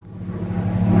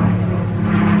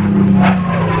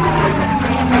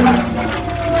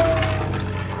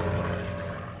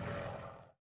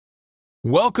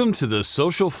Welcome to the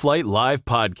Social Flight Live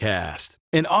podcast,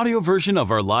 an audio version of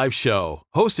our live show,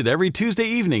 hosted every Tuesday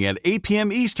evening at 8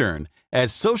 p.m. Eastern at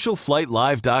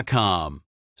socialflightlive.com.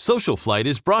 Social Flight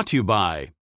is brought to you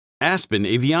by Aspen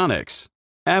Avionics,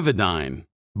 Avidyne,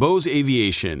 Bose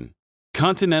Aviation,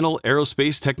 Continental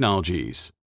Aerospace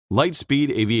Technologies, Lightspeed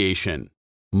Aviation,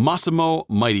 Massimo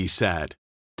Mighty Sat,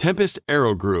 Tempest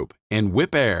Aero Group, and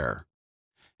Whip Air.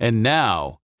 And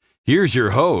now, here's your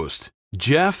host,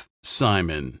 Jeff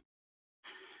Simon.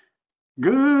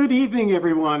 Good evening,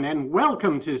 everyone, and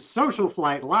welcome to Social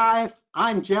Flight Live.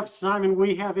 I'm Jeff Simon.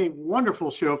 We have a wonderful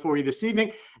show for you this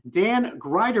evening. Dan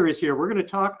Gryder is here. We're going to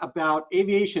talk about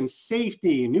aviation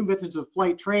safety, new methods of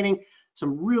flight training,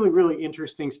 some really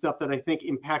interesting stuff that I think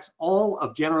impacts all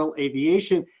of general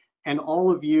aviation and all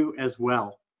of you as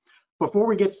well. Before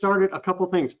we get started, a couple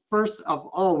things. First of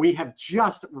all, we have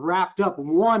just wrapped up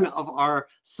one of our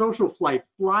Social Flight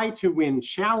Fly to Win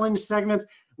challenge segments.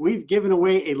 We've given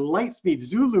away a Lightspeed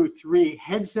Zulu 3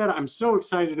 headset. I'm so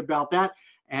excited about that.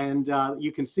 And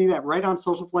you can see that right on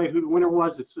Social Flight who the winner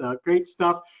was. It's great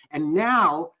stuff. And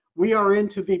now we are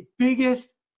into the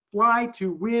biggest Fly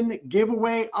to Win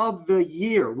giveaway of the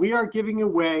year. We are giving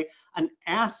away an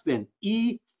Aspen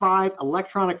E5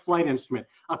 electronic flight instrument,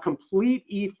 a complete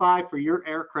E5 for your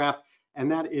aircraft,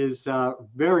 and that is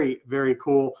very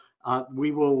cool.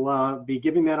 We will be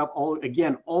giving that up.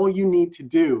 All you need to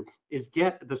do is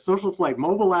get the Social Flight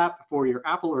mobile app for your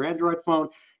Apple or Android phone,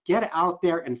 get out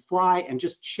there and fly and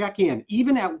just check in.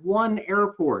 Even at one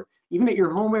airport, even at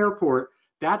your home airport,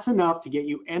 that's enough to get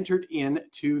you entered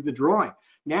into the drawing.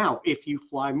 Now, if you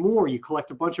fly more, you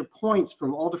collect a bunch of points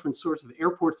from all different sorts of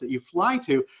airports that you fly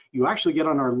to, you actually get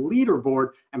on our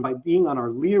leaderboard, and by being on our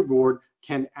leaderboard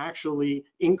can actually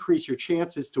increase your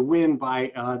chances to win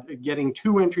by getting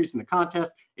 2 entries in the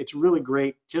contest. It's really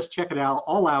great. Just check it out,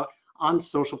 all out on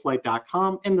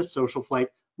socialflight.com and the Social Flight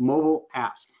mobile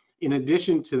apps. In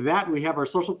addition to that, we have our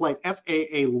Social Flight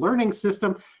FAA learning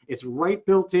system. It's right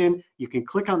built in. You can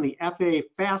click on the FAA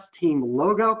Fast Team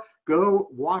logo, go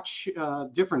watch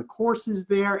different courses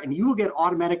there, and you will get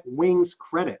automatic wings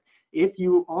credit. If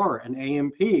you are an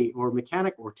AMP or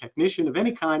mechanic or technician of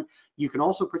any kind, you can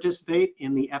also participate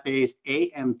in the FAA's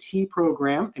AMT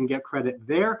program and get credit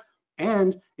there.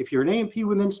 And if you're an AMP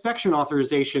with inspection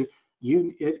authorization,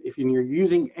 if you're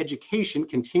using education,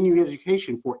 continuing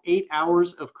education for 8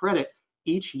 hours of credit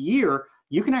each year,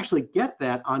 you can actually get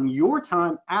that on your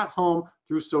time at home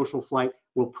through Social Flight.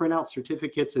 We'll print out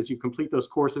certificates as you complete those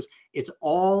courses. It's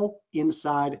all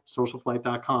inside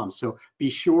socialflight.com, so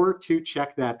be sure to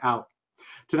check that out.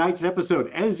 Tonight's episode,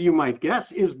 as you might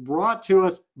guess, is brought to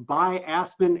us by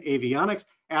Aspen Avionics.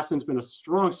 Aspen's been a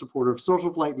strong supporter of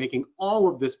Social Flight, making all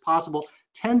of this possible.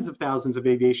 Tens of thousands of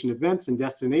aviation events and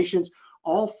destinations,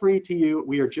 all free to you.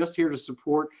 We are just here to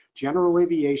support general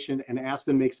aviation, and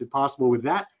Aspen makes it possible with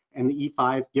that and the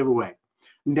E5 giveaway.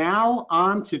 Now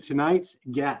on to tonight's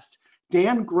guest.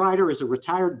 Dan Gryder is a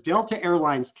retired Delta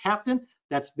Airlines captain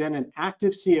that's been an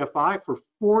active CFI for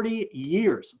 40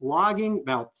 years, logging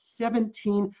about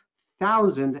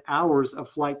 17,000 hours of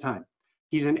flight time.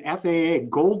 He's an FAA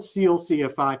Gold Seal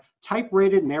CFI,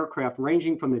 type-rated an aircraft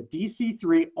ranging from the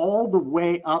DC-3 all the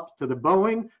way up to the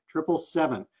Boeing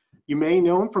 777. You may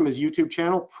know him from his YouTube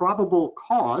channel, Probable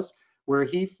Cause, where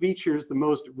he features the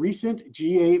most recent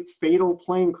GA fatal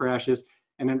plane crashes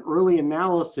and an early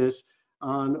analysis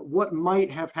on what might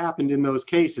have happened in those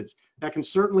cases. That can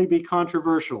certainly be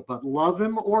controversial, but love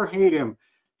him or hate him,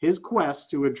 his quest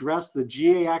to address the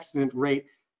GA accident rate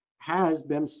has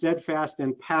been steadfast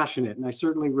and passionate, and I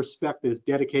certainly respect his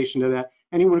dedication to that.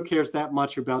 Anyone who cares that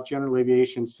much about general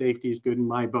aviation safety is good in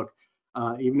my book,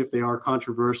 even if they are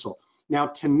controversial. Now,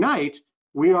 tonight,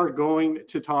 we are going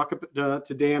to talk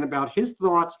to Dan about his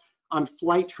thoughts on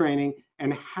flight training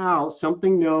and how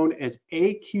something known as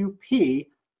AQP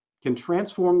can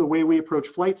transform the way we approach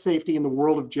flight safety in the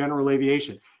world of general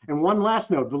aviation. And one last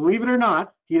note, believe it or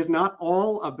not, he is not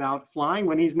all about flying.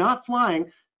 When he's not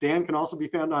flying, Dan can also be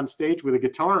found on stage with a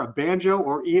guitar, a banjo,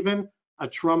 or even a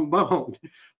trombone.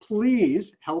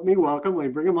 Please help me welcome, let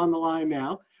me bring him on the line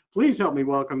now. Please help me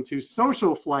welcome to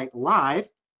Social Flight Live,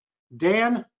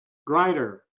 Dan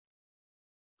Gryder.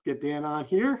 Let's get Dan on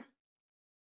here.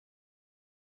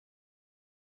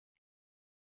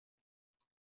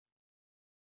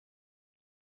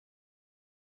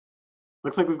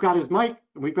 Looks like we've got his mic,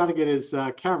 and we've got to get his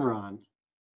camera on.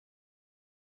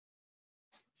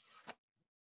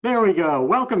 There we go.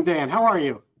 Welcome, Dan. How are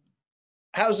you?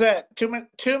 How's that?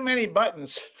 Too many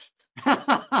buttons.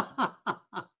 A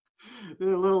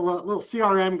little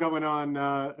CRM going on.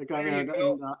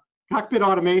 Cockpit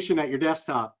automation at your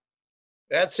desktop.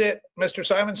 That's it, Mr.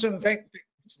 Simonson. Thank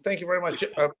you very much.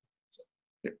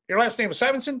 Your last name is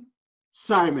Simonson?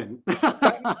 Simon.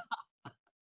 Simon?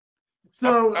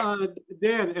 So,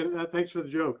 Dan, and thanks for the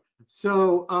joke.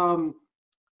 So,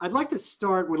 I'd like to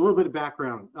start with a little bit of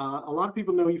background. A lot of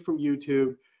people know you from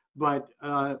YouTube, but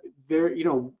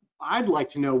I'd like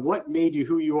to know what made you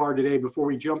who you are today before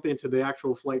we jump into the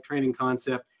actual flight training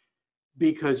concept,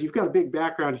 because you've got a big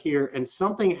background here, and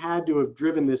something had to have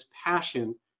driven this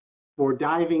passion for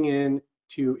diving in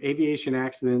to aviation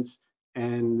accidents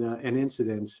and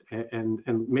incidents and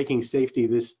making safety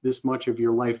this much of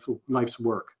your life's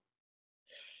work.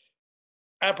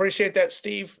 I appreciate that,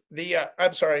 Steve.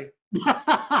 I'm sorry,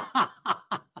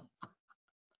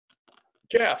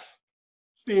 Jeff.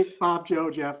 Steve, Bob,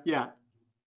 Joe, Jeff, yeah.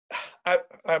 I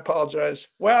apologize.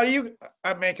 Well,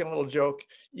 I'm making a little joke.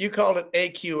 You called it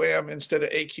AQM instead of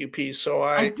AQP, so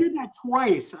I did that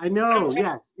twice. I know,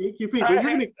 yes, AQP. But you're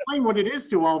going to explain what it is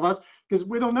to all of us because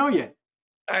we don't know yet.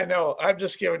 I know. I'm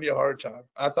just giving you a hard time.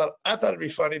 I thought it'd be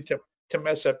funny to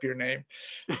mess up your name.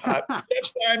 Jeff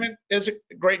Simon is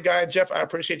a great guy. Jeff, I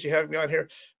appreciate you having me on here.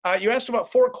 You asked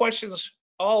about 4 questions,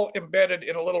 all embedded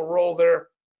in a little roll there.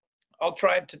 I'll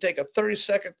try to take a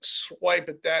 30-second swipe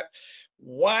at that.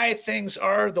 Why things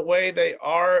are the way they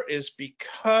are is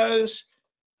because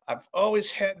I've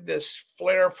always had this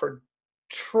flair for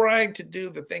trying to do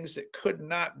the things that could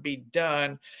not be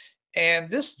done. And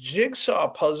this jigsaw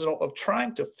puzzle of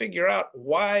trying to figure out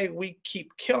why we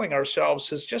keep killing ourselves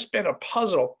has just been a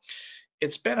puzzle.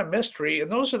 It's been a mystery,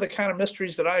 and those are the kind of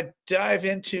mysteries that I dive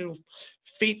into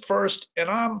feet first. And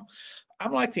I'm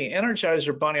like the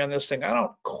Energizer Bunny on this thing. I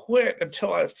don't quit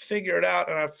until I figure it out,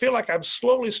 and I feel like I'm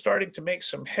slowly starting to make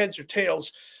some heads or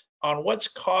tails on what's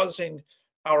causing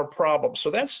our problem. So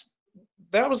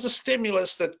that was the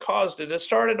stimulus that caused it. It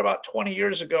started about 20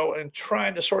 years ago and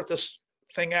trying to sort this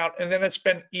thing out, and then it's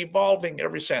been evolving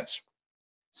ever since.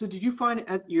 So did you find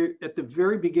at the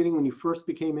very beginning, when you first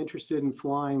became interested in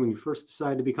flying, when you first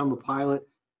decided to become a pilot,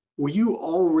 were you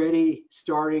already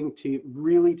starting to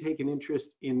really take an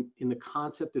interest in the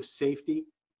concept of safety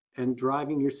and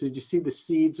driving so did you see the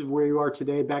seeds of where you are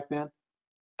today back then?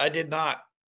 I did not.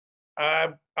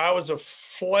 I was a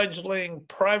fledgling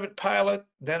private pilot,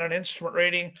 then an instrument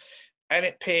rating. I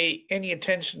didn't pay any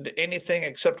attention to anything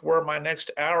except where my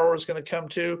next hour was going to come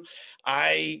to.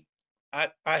 I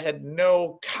had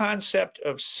no concept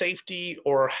of safety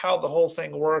or how the whole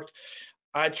thing worked.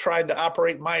 I tried to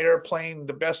operate my airplane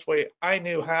the best way I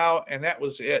knew how, and that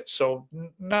was it. So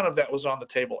none of that was on the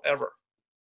table ever.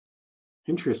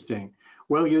 Interesting.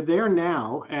 Well, you're there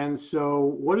now, and so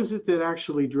what is it that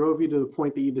actually drove you to the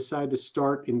point that you decided to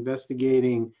start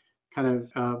investigating kind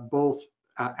of both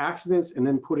accidents and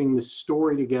then putting the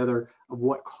story together of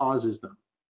what causes them?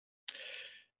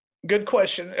 Good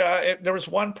question. There was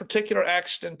one particular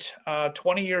accident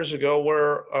 20 years ago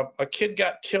where a kid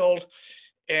got killed,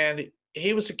 and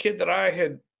he was a kid that I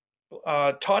had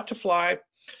taught to fly.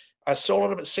 I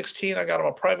sold him at 16. I got him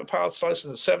a private pilot's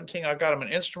license at 17. I got him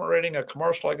an instrument rating, a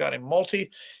commercial. I got him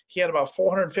multi. He had about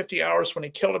 450 hours when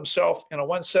he killed himself in a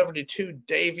 172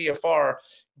 day VFR,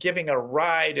 giving a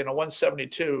ride in a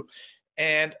 172.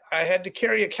 And I had to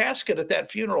carry a casket at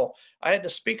that funeral. I had to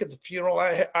speak at the funeral.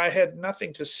 I had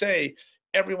nothing to say.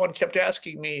 Everyone kept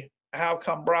asking me, how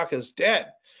come Brock is dead?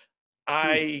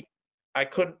 I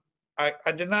couldn't,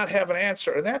 I did not have an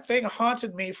answer. And that thing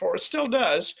haunted me it still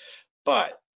does,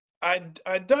 but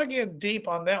I dug in deep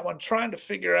on that one, trying to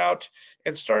figure out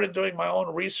and started doing my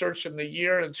own research in the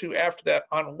year and 2 after that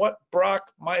on what Brock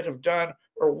might have done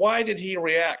or why did he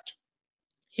react.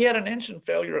 He had an engine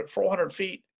failure at 400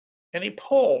 feet and he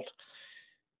pulled.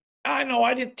 I know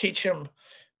I didn't teach him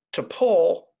to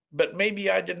pull, but maybe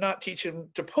I did not teach him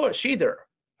to push either.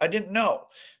 I didn't know.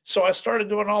 So I started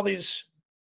doing all these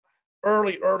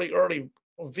early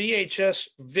VHS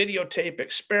videotape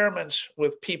experiments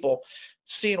with people,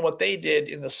 seeing what they did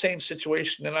in the same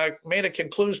situation. And I made a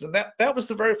conclusion, and that was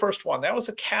the very first one. That was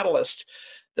the catalyst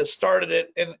that started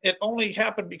it. And it only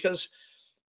happened because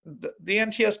the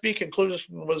NTSB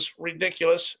conclusion was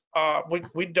ridiculous. I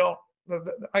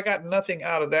got nothing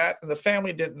out of that, and the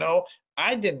family didn't know.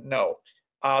 I didn't know.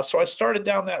 So I started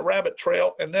down that rabbit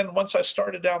trail, and then once I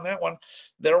started down that one,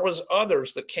 there was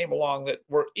others that came along that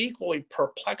were equally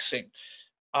perplexing.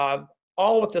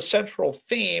 All with the central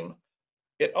theme,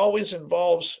 it always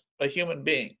involves a human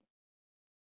being.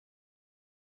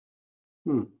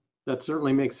 That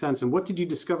certainly makes sense. And what did you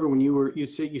discover when you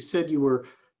said you were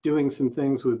doing some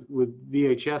things with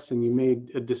VHS and you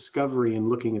made a discovery in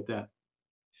looking at that?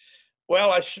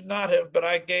 Well, I should not have, but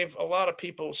I gave a lot of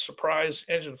people surprise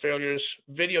engine failures,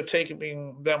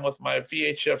 videotaping them with my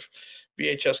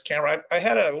VHS camera. I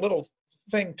had a little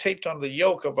thing taped on the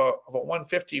yoke of a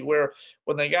 150 where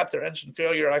when they got their engine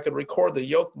failure, I could record the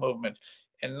yoke movement.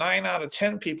 And 9 out of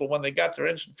 10 people, when they got their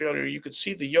engine failure, you could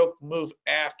see the yoke move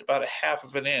aft about a half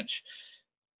of an inch.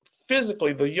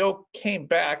 Physically, the yoke came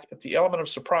back at the element of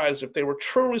surprise. If they were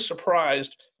truly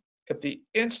surprised, at the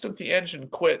instant the engine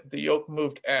quit, the yoke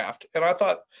moved aft. And I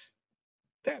thought,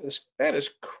 that is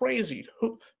crazy.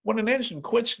 When an engine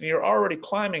quits and you're already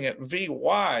climbing at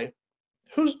VY,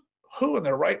 who in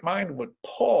their right mind would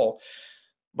pull?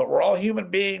 But we're all human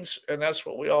beings, and that's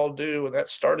what we all do. And that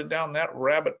started down that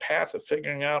rabbit path of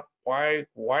figuring out why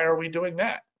are we doing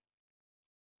that?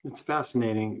 It's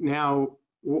fascinating. Now,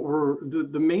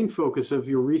 the main focus of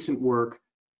your recent work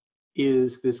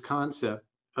is this concept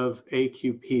of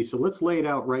AQP. So let's lay it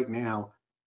out right now.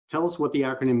 Tell us what the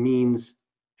acronym means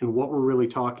and what we're really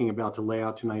talking about to lay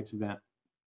out tonight's event.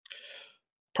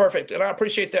 Perfect. And I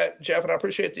appreciate that, Jeff, and I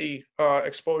appreciate the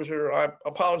exposure. I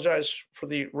apologize for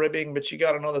the ribbing, but you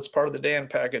got to know that's part of the Dan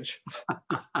package.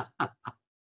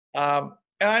 And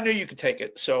I knew you could take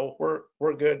it, so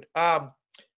we're good.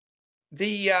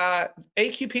 The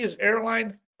AQP is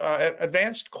Airline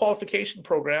Advanced Qualification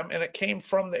Program, and it came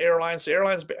from the airlines. The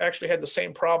airlines actually had the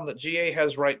same problem that GA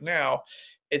has right now.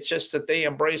 It's just that they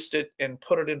embraced it and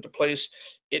put it into place.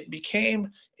 It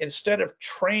became, instead of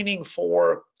training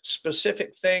for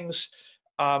specific things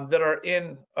that are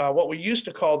in what we used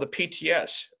to call the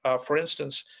PTS. For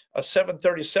instance, a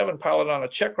 737 pilot on a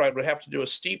check ride would have to do a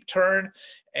steep turn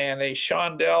and a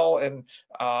chandelle and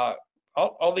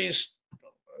all these.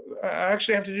 I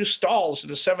actually have to do stalls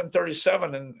in a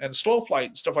 737 and slow flight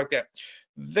and stuff like that.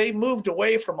 They moved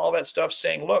away from all that stuff,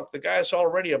 saying, look, the guy's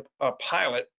already a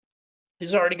pilot.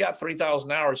 He's already got 3,000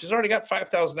 hours. He's already got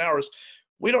 5,000 hours.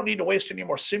 We don't need to waste any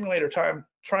more simulator time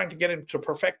trying to get him to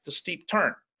perfect the steep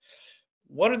turn.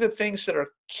 What are the things that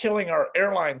are killing our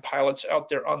airline pilots out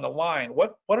there on the line?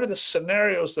 What are the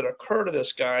scenarios that occur to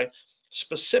this guy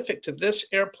specific to this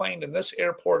airplane and this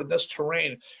airport and this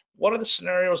terrain? What are the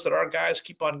scenarios that our guys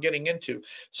keep on getting into?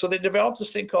 So they developed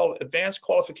this thing called Advanced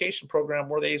Qualification Program,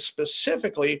 where they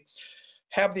specifically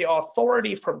have the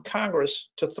authority from Congress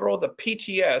to throw the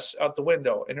PTS out the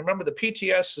window. And remember, the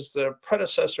PTS is the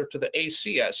predecessor to the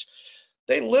ACS.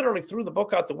 They literally threw the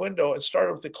book out the window and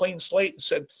started with a clean slate and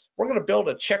said, we're going to build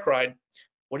a check ride.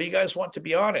 What do you guys want to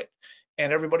be on it?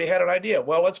 And everybody had an idea.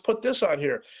 Well, let's put this on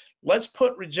here. Let's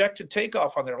put rejected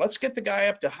takeoff on there. Let's get the guy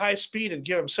up to high speed and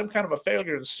give him some kind of a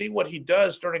failure and see what he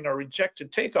does during a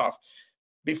rejected takeoff.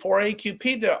 Before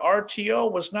AQP, the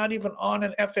RTO was not even on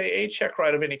an FAA check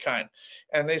ride of any kind.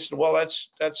 And they said, well,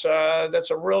 that's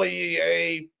a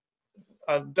really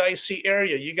a dicey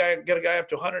area. You got get a guy up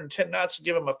to 110 knots and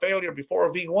give him a failure before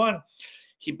a V1.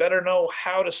 He better know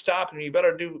how to stop, and you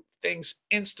better do things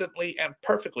instantly and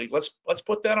perfectly. Let's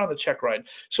put that on the check ride.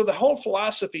 So the whole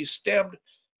philosophy stemmed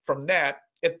from that.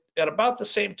 At about the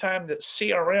same time that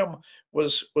CRM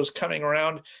was coming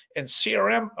around, and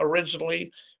CRM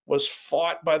originally was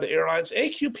fought by the airlines.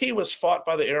 AQP was fought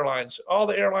by the airlines. All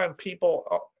the airline people,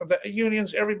 the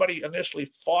unions, everybody initially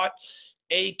fought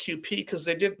AQP because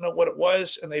they didn't know what it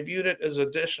was and they viewed it as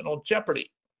additional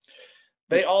jeopardy.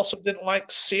 They also didn't like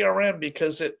CRM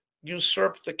because it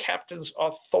usurped the captain's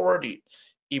authority.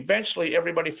 Eventually,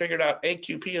 everybody figured out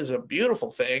AQP is a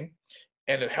beautiful thing,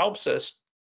 and it helps us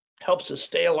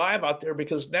stay alive out there,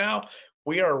 because now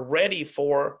we are ready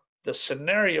for the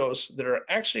scenarios that are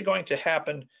actually going to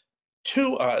happen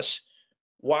to us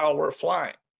while we're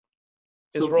flying.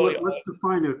 So let's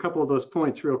define a couple of those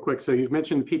points real quick. So you've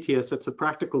mentioned PTS, that's the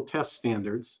practical test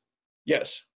standards.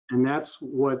 Yes. And that's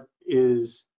what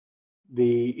is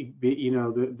the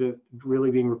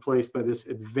really being replaced by this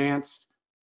advanced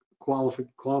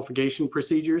qualification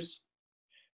procedures.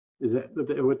 Is that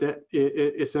what that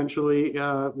essentially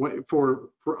for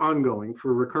ongoing,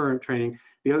 for recurrent training?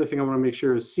 The other thing I want to make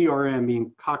sure is CRM,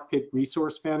 being cockpit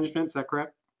resource management. Is that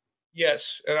correct?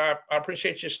 Yes, and I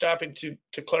appreciate you stopping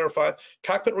to clarify.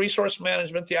 Cockpit resource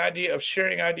management, the idea of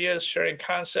sharing ideas, sharing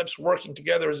concepts, working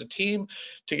together as a team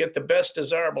to get the best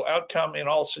desirable outcome in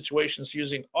all situations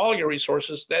using all your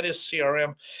resources, that is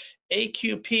CRM.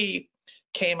 AQP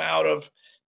came out of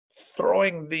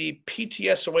throwing the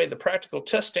PTS away, the practical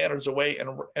test standards away,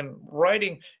 and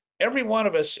writing. Every one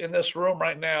of us in this room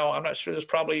right now, I'm not sure, there's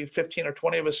probably 15 or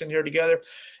 20 of us in here together,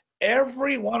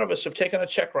 every one of us have taken a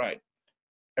check ride.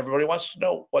 Everybody wants to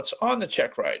know what's on the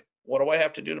check ride. What do I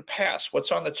have to do to pass?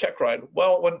 What's on the check ride?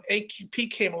 Well, when AQP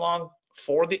came along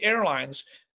for the airlines,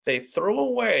 They threw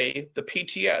away the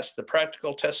PTS, the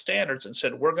practical test standards, and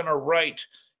said, we're going to write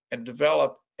and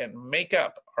develop and make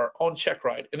up our own check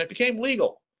ride. And it became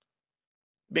legal.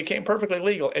 It became perfectly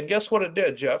legal. And guess what it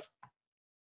did, Jeff?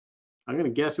 I'm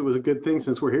going to guess it was a good thing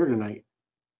since we're here tonight.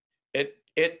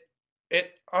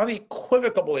 It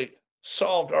unequivocally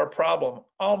solved our problem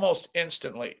almost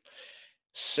instantly.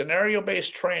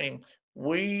 Scenario-based training,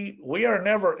 we are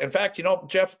never, in fact, you know,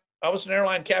 Jeff, I was an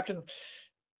airline captain.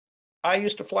 I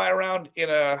used to fly around in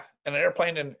an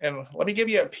airplane, and let me give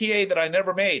you a PA that I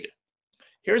never made.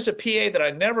 Here's a PA that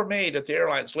I never made at the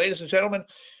airlines. Ladies and gentlemen,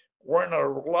 we're in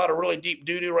a lot of really deep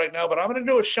doo-doo right now, but I'm going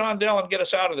to do a Shondell and get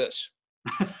us out of this.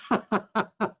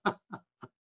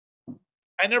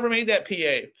 I never made that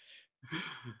PA.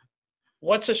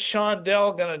 What's a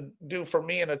Shondell going to do for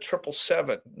me in a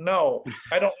 777? No,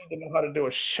 I don't need to know how to do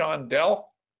a Shondell.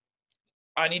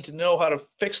 I need to know how to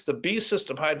fix the B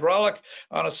system hydraulic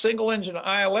on a single engine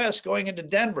ILS going into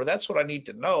Denver. That's what I need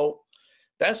to know.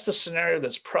 That's the scenario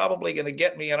that's probably going to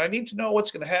get me. And I need to know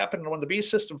what's going to happen when the B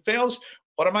system fails.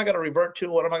 What am I going to revert to?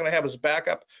 What am I going to have as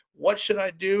backup? What should I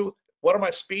do? What are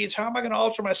my speeds? How am I going to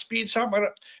alter my speeds? How am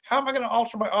I going to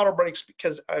alter my auto brakes?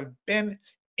 Because I've been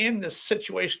in this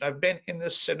situation. I've been in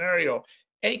this scenario.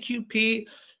 AQP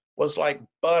was like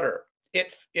butter.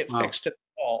 It Wow. fixed it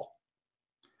all.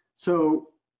 So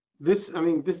this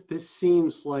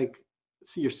seems like,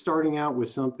 so you're starting out with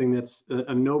something that's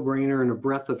a no-brainer and a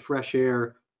breath of fresh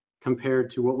air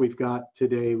compared to what we've got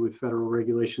today with federal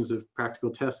regulations of practical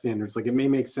test standards. Like, it may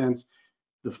make sense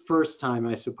the first time,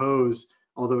 I suppose,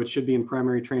 although it should be in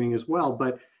primary training as well.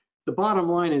 But the bottom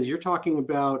line is you're talking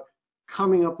about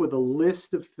coming up with a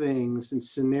list of things and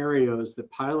scenarios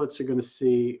that pilots are going to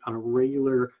see on a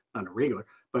regular, not a regular,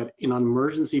 but in an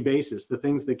emergency basis, the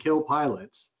things that kill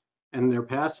pilots and their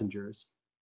passengers,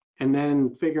 and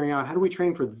then figuring out how do we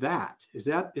train for that? Is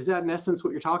that in essence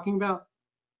what you're talking about?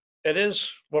 It is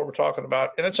what we're talking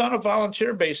about, and it's on a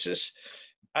volunteer basis.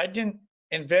 I didn't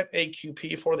invent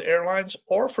AQP for the airlines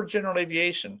or for general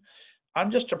aviation. I'm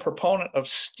just a proponent of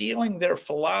stealing their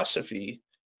philosophy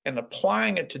and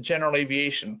applying it to general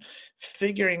aviation,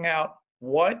 figuring out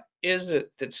what is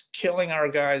it that's killing our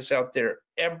guys out there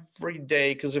every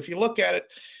day. Because if you look at it,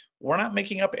 we're not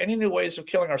making up any new ways of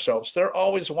killing ourselves. They're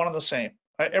always one and the same.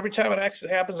 Every time an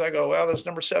accident happens, I go, well, there's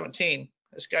number 17.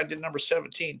 This guy did number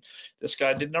 17. This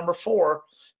guy did number 4.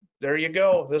 There you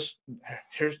go.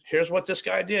 Here's what this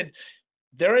guy did.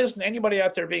 There isn't anybody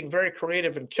out there being very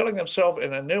creative and killing themselves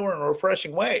in a newer and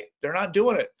refreshing way. They're not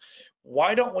doing it.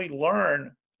 Why don't we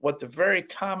learn what the very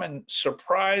common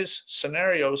surprise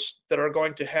scenarios that are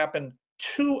going to happen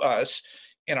to us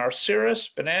in our Cirrus,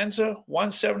 Bonanza,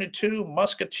 172,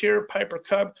 Musketeer, Piper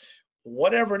Cub,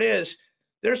 whatever it is?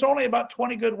 There's only about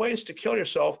 20 good ways to kill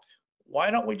yourself.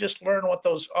 Why don't we just learn what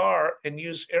those are and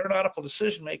use aeronautical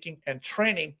decision making and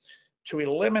training to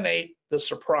eliminate the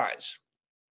surprise?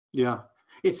 Yeah,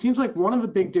 it seems like one of the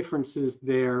big differences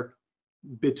there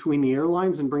between the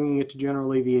airlines and bringing it to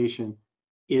general aviation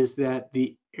is that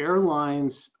the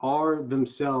airlines are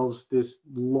themselves this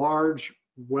large,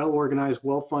 well-organized,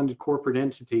 well-funded corporate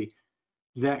entity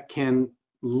that can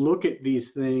look at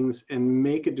these things and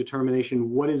make a determination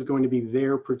what is going to be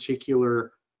their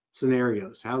particular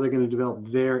scenarios, how they're going to develop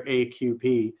their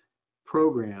AQP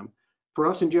program. For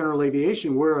us in general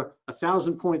aviation, we're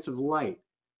 1,000 points of light.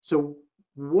 So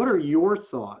what are your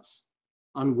thoughts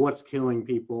on what's killing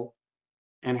people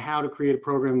and how to create a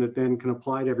program that then can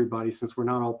apply to everybody, since we're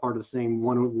not all part of the same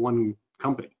one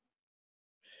company?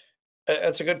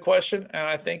 That's a good question, and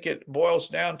I think it boils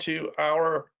down to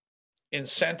our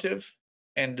incentive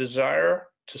and desire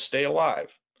to stay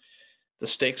alive. The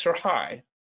stakes are high.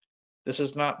 This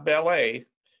is not ballet.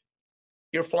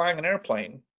 You're flying an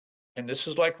airplane, and this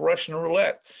is like Russian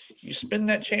roulette. You spin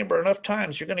that chamber enough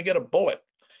times, you're going to get a bullet.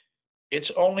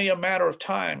 It's only a matter of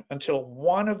time until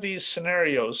one of these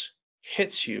scenarios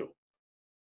hits you.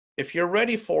 If you're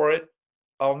ready for it,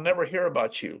 I'll never hear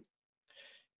about you.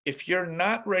 If you're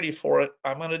not ready for it,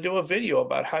 I'm going to do a video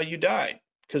about how you died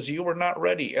because you were not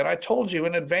ready. And I told you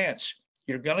in advance,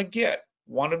 you're going to get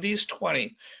one of these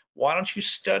 20. Why don't you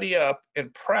study up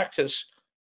and practice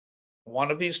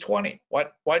one of these 20?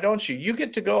 Why don't you? You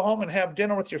get to go home and have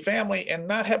dinner with your family and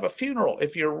not have a funeral.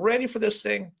 If you're ready for this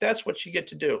thing, that's what you get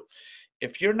to do.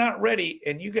 If you're not ready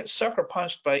and you get sucker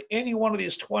punched by any one of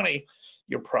these 20,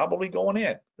 you're probably going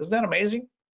in. Isn't that amazing?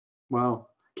 Wow.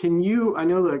 Can you, I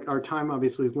know that our time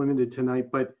obviously is limited tonight,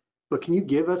 but can you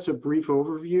give us a brief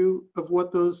overview of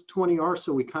what those 20 are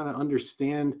so we kind of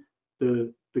understand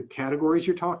the categories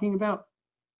you're talking about?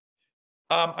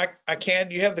 I can.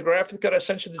 Do you have the graphic that I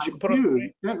sent you that you can put on the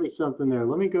screen? Sent me something there.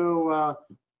 Let me go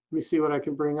Let me see what I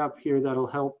can bring up here that'll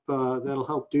help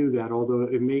do that, although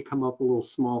it may come up a little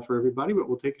small for everybody, but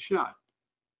we'll take a shot.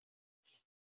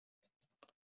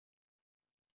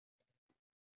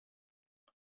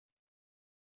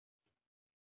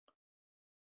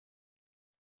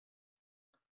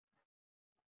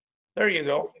 There you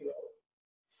go.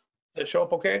 Does it show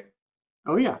up okay?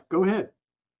 Oh yeah, go ahead.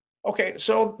 Okay,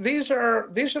 so these are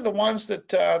the ones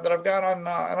that I've got on, and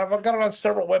I've got it on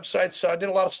several websites. I did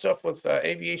a lot of stuff with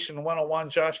Aviation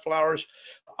 101, Josh Flowers,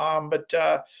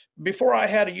 but before I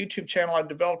had a YouTube channel, I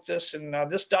developed this, and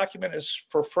this document is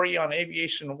for free on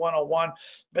Aviation 101.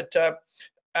 But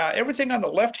everything on the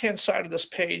left-hand side of this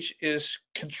page is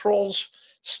controls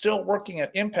still working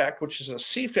at impact, which is a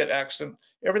CFIT accident.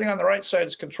 Everything on the right side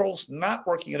is controls not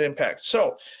working at impact.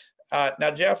 So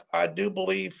now, Jeff, I do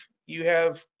believe you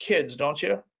have kids, don't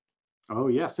you? Oh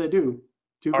yes, I do.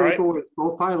 Two All great right. boys,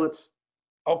 both pilots.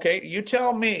 Okay, you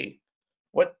tell me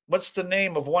what's the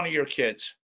name of one of your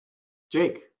kids?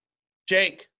 Jake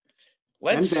Jake.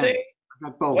 Let's and Ben. say I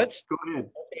got both. let's Go ahead.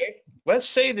 okay. Let's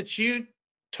say that you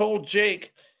told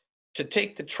Jake to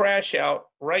take the trash out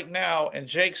right now, and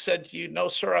Jake said to you, "No,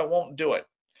 sir, I won't do it."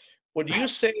 Would you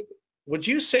say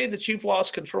that you've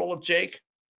lost control of Jake?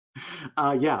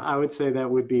 Yeah, I would say that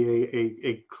would be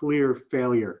a clear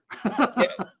failure. Yeah.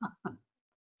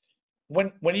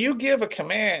 When you give a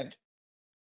command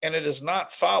and it is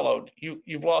not followed,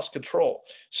 you've lost control.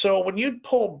 So when you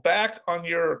pull back on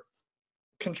your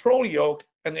control yoke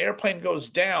and the airplane goes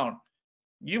down,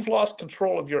 you've lost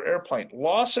control of your airplane.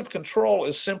 Loss of control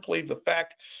is simply the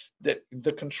fact that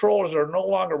the controllers are no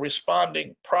longer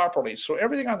responding properly. So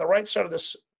everything on the right side of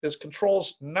this is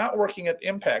controls not working at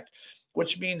impact,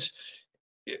 which means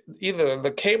either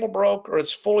the cable broke or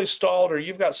it's fully stalled or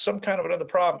you've got some kind of another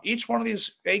problem. Each one of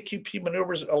these AQP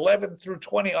maneuvers 11 through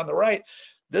 20 on the right,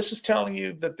 this is telling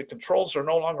you that the controls are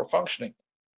no longer functioning.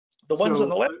 The ones on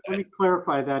the So left let side, me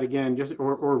clarify that again, just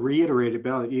or reiterate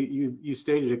about it. You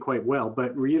stated it quite well,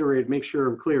 but reiterate, make sure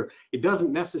I'm clear. It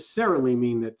doesn't necessarily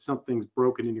mean that something's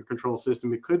broken in your control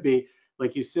system. It could be,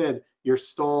 like you said, you're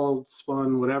stalled,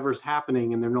 spun, whatever's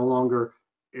happening, and they're no longer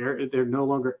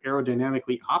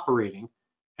aerodynamically operating,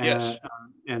 yes,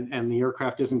 and the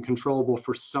aircraft isn't controllable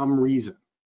for some reason.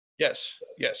 yes,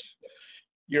 yes.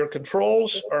 Your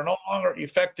controls are no longer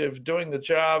effective doing the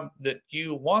job that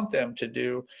you want them to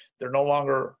do. They're no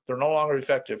longer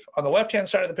effective. On the left-hand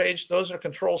side of the page, those are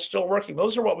controls still working.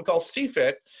 Those are what we call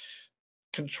CFIT,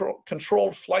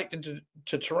 controlled flight into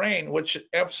terrain, which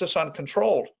emphasis on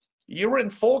controlled. You were in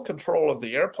full control of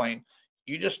the airplane.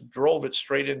 You just drove it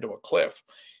straight into a cliff.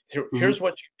 Here's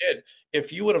what you did.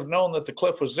 If you would have known that the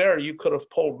cliff was there, you could have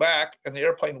pulled back and the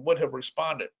airplane would have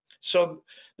responded. So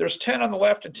there's 10 on the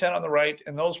left and 10 on the right,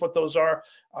 and what those are.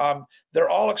 They're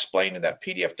all explained in that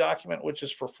PDF document, which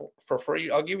is for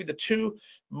free. I'll give you the two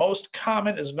most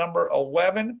common is number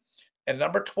 11 and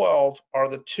number 12 are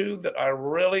the two that I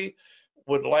really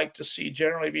would like to see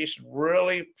general aviation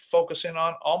really focus in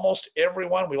on. Almost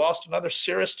everyone. We lost another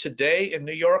Cirrus today in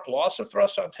New York. Loss of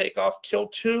thrust on takeoff,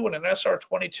 killed 2 in an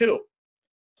SR-22.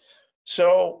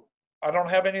 So I don't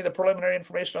have any of the preliminary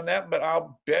information on that, but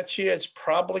I'll bet you it's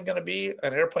probably going to be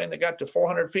an airplane that got to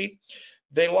 400 feet.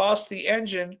 They lost the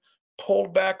engine,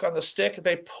 pulled back on the stick.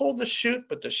 They pulled the chute,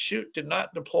 but the chute did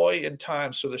not deploy in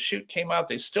time. So the chute came out.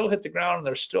 They still hit the ground and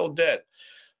they're still dead.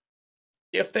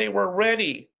 If they were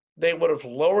ready, they would have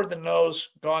lowered the nose,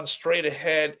 gone straight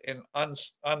ahead and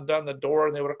undone the door,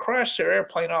 and they would have crashed their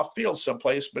airplane off field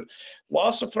someplace. But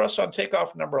loss of thrust on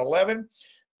takeoff, number 11.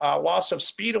 Loss of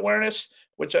speed awareness,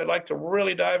 which I'd like to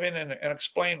really dive in and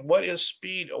explain what is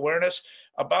speed awareness.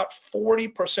 About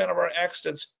 40% of our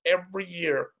accidents every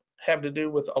year have to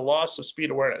do with a loss of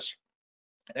speed awareness.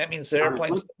 And that means the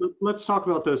airplanes. Let's talk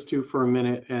about those two for a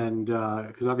minute, and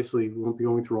because obviously we won't be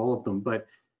going through all of them, but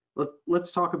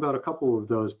let's talk about a couple of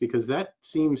those, because that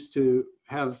seems to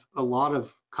have a lot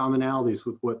of commonalities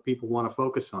with what people want to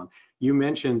focus on. You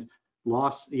mentioned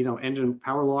loss, engine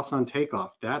power loss on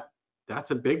takeoff.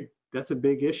 That's a big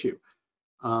issue.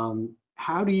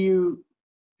 How do you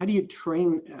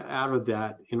train out of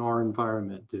that in our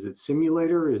environment? Is it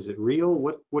simulator? Is it real?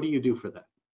 What do you do for that?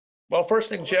 Well, first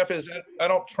thing, Jeff, is I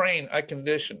don't train, I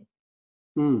condition.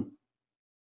 FAA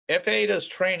does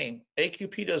training,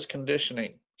 AQP does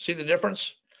conditioning. See the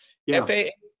difference? Yeah.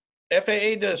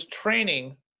 FAA does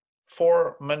training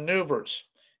for maneuvers.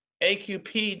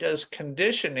 AQP does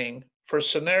conditioning for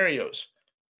scenarios.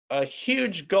 A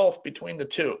huge gulf between the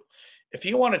two. If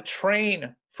you want to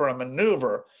train for a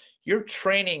maneuver, you're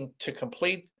training to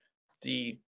complete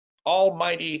the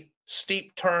almighty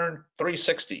steep turn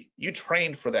 360. You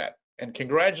trained for that. And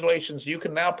congratulations, you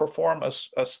can now perform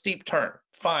a steep turn.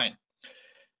 Fine.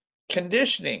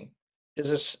 Conditioning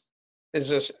is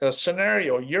a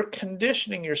scenario. You're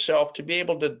conditioning yourself to be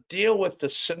able to deal with the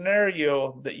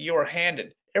scenario that you are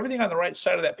handed. Everything on the right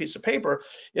side of that piece of paper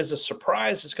is a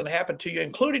surprise that's going to happen to you,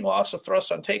 including loss of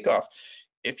thrust on takeoff.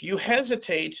 If you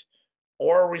hesitate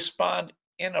or respond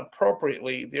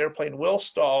inappropriately, the airplane will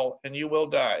stall and you will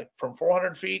die. From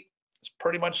 400 feet, it's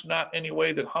pretty much not any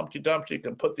way that Humpty Dumpty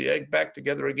can put the egg back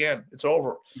together again. It's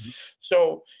over. Mhm.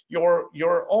 So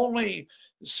your only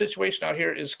situation out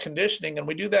here is conditioning, and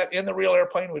we do that in the real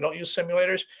airplane. We don't use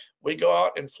simulators. We go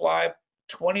out and fly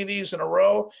 20 of these in a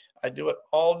row. I do it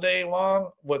all day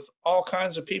long with all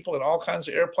kinds of people in all kinds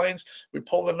of airplanes. We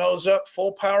pull the nose up,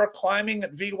 full power, climbing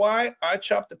at VY. I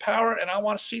chop the power, and I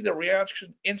want to see the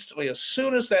reaction instantly. As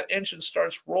soon as that engine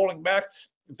starts rolling back,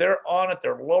 they're on it.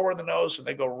 They're lowering the nose, and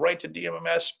they go right to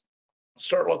DMMS,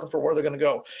 start looking for where they're going to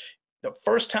go. The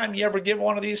first time you ever give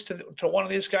one of these to one of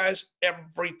these guys,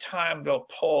 every time they'll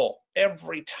pull.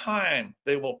 Every time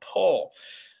they will pull.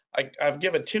 I've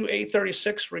given 2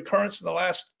 A36 recurrents in the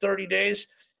last 30 days,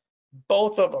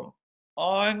 both of them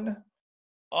on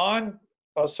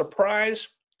a surprise.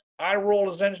 I rolled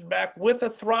his engine back with a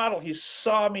throttle. He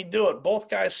saw me do it. Both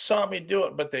guys saw me do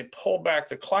it, but they pulled back.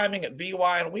 They're climbing at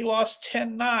VY, and we lost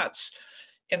 10 knots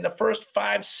in the first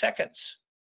 5 seconds.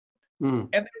 And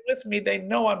they're with me. They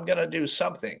know I'm going to do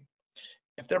something.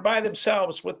 If they're by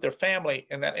themselves with their family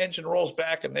and that engine rolls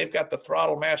back and they've got the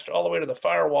throttle mashed all the way to the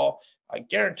firewall, I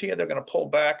guarantee you they're going to pull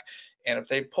back. And if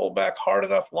they pull back hard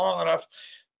enough, long enough,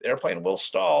 the airplane will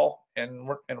stall, and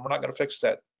we're not going to fix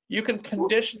that. You can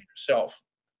condition yourself.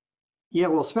 Yeah,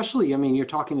 well, especially, I mean, you're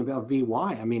talking about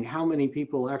VY. I mean, how many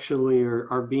people actually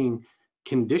are being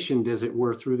conditioned, as it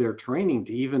were, through their training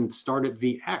to even start at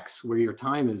VX, where your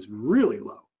time is really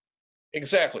low?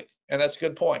 Exactly, and that's a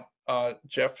good point,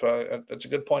 Jeff. That's a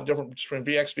good point. Difference between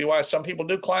VX, VY. Some people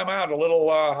do climb out a little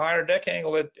higher deck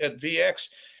angle at VX.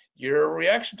 Your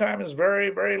reaction time is very,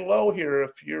 very low here.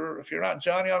 If you're not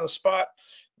Johnny on the spot,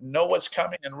 know what's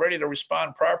coming and ready to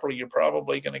respond properly, you're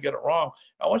probably going to get it wrong.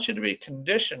 I want you to be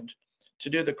conditioned to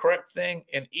do the correct thing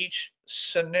in each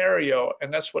scenario,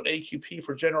 and that's what AQP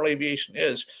for general aviation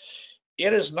is.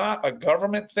 It is not a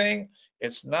government thing.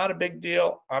 It's not a big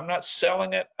deal. I'm not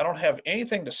selling it. I don't have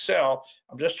anything to sell.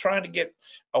 I'm just trying to get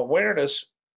awareness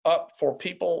up for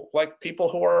people like people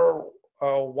who are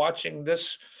watching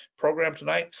this program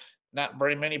tonight. Not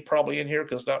very many probably in here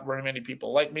because not very many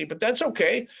people like me, but that's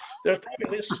okay. There's probably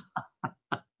at least.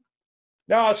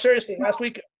 No, seriously, last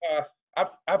week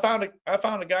I found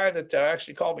a guy that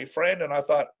actually called me friend, and I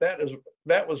thought that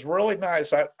was really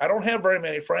nice. I don't have very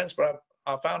many friends, but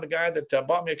I found a guy that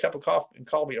bought me a cup of coffee and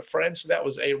called me a friend. So that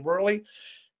was a really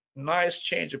nice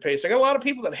change of pace. I got a lot of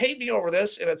people that hate me over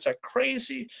this, and it's a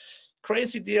crazy,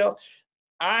 crazy deal.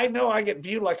 I know I get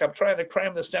viewed like I'm trying to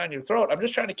cram this down your throat. I'm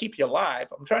just trying to keep you alive.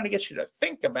 I'm trying to get you to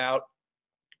think about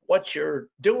what you're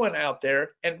doing out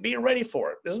there and be ready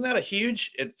for it. Isn't that a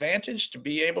huge advantage to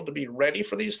be able to be ready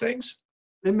for these things?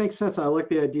 It makes sense. I like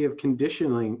the idea of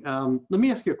conditioning. Let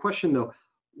me ask you a question though.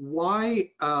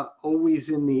 Why always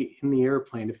in the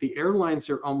airplane? If the airlines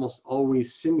are almost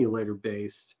always simulator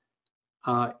based,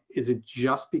 is it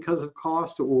just because of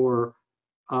cost, or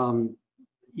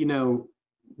you know,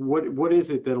 what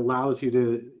is it that allows you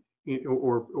to,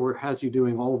 or has you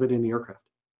doing all of it in the aircraft?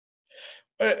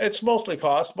 It's mostly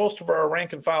cost. Most of our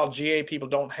rank and file GA people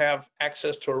don't have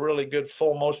access to a really good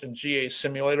full motion GA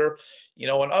simulator. You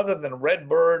know, and other than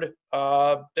Redbird,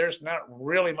 there's not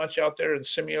really much out there in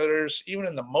simulators. Even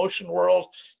in the motion world,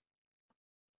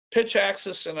 pitch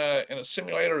axis in a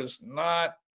simulator is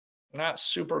not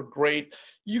super great.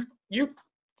 You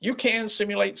can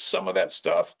simulate some of that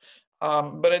stuff,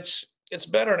 but it's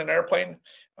better in an airplane.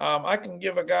 I can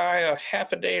give a guy a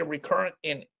half a day recurrent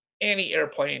in any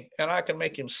airplane, and I can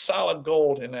make him solid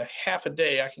gold in a half a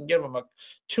day. I can give him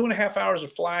 2.5 hours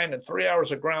of flying and 3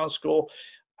 hours of ground school.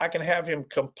 I can have him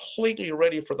completely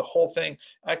ready for the whole thing.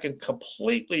 I can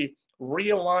completely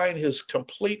realign his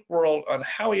complete world on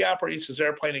how he operates his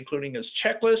airplane, including his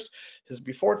checklist, his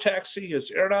before taxi, his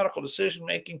aeronautical decision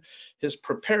making, his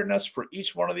preparedness for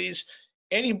each one of these.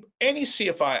 Any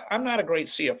CFI, I'm not a great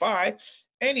CFI.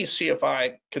 Any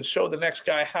CFI can show the next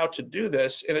guy how to do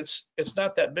this, and it's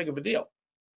not that big of a deal.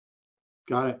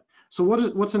 Got it. So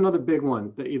what's another big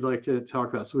one that you'd like to talk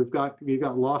about? So you've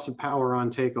got loss of power on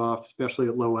takeoff, especially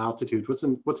at low altitude.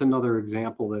 What's another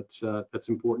example that's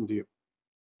important to you?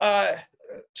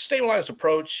 Stabilized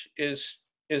approach is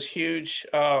huge.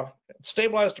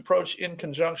 Stabilized approach in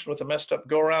conjunction with a messed up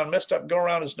go around. Messed up go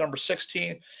around is number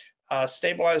 16.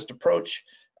 Stabilized approach.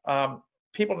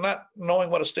 people not knowing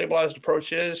what a stabilized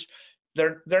approach is,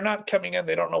 they're not coming in.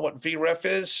 They don't know what VREF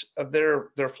is.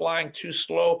 They're flying too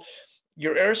slow.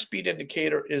 Your airspeed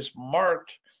indicator is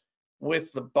marked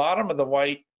with the bottom of the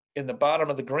white and the bottom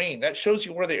of the green. That shows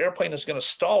you where the airplane is going to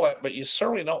stall at, but you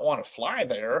certainly don't want to fly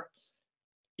there.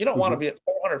 You don't want to be at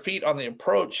 400 feet on the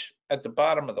approach at the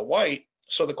bottom of the white.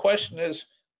 So the question is,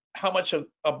 how much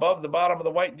above the bottom of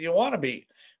the white do you want to be?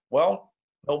 Well,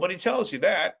 nobody tells you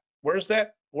that. Where's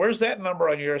that number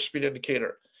on your airspeed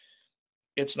indicator?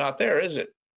 It's not there, is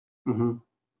it?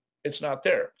 It's not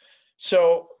there.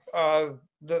 So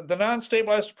the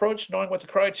non-stabilized approach, knowing what the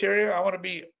criteria, I want to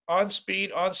be on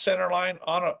speed, on center line,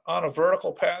 on a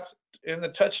vertical path, in the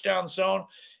touchdown zone,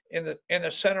 in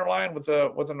the center line with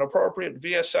an appropriate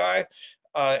VSI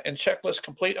and checklist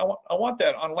complete. I want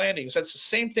that on landings. That's the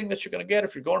same thing that you're going to get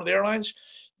if you're going to the airlines.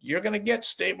 You're going to get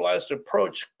stabilized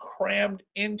approach crammed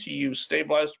into you.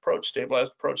 Stabilized approach,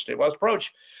 stabilized approach, stabilized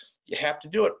approach. You have to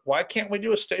do it. Why can't we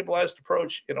do a stabilized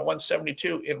approach in a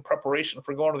 172 in preparation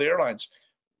for going to the airlines?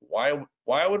 Why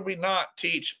would we not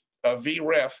teach a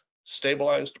VREF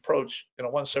stabilized approach in a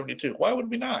 172? Why would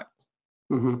we not?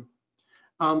 You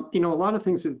know, a lot of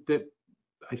things that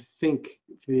I think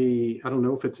I don't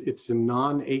know if it's a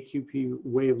non-AQP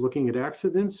way of looking at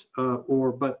accidents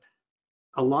but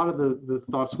a lot of the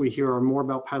thoughts we hear are more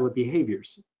about pilot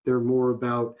behaviors. They're more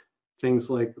about things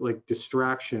like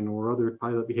distraction or other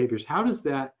pilot behaviors. How does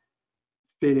that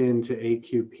fit into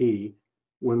AQP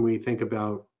when we think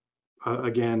about,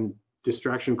 again,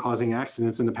 distraction causing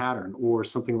accidents in the pattern or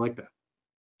something like that?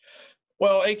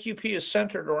 Well, AQP is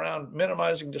centered around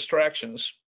minimizing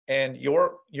distractions, and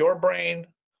your brain,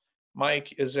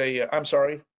 Mike, is I'm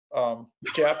sorry,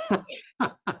 Jeff.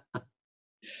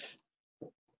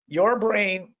 Your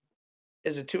brain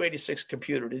is a 286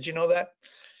 computer. Did you know that?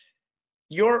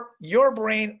 Your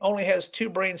brain only has 2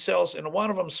 brain cells, and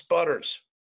one of them sputters.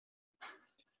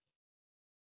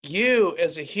 You,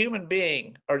 as a human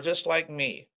being, are just like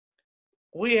me.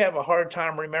 We have a hard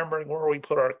time remembering where we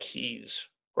put our keys,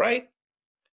 right?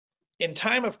 In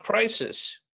time of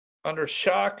crisis, under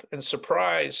shock and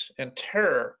surprise and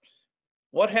terror,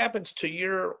 what happens to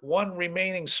your one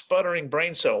remaining sputtering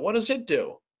brain cell? What does it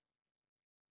do?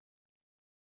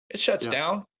 It shuts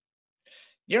down.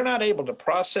 You're not able to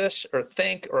process or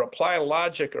think or apply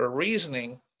logic or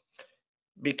reasoning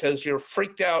because you're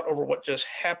freaked out over what just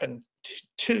happened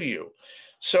to you.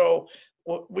 So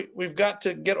we've got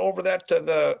to get over that,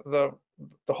 the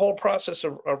whole process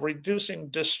of reducing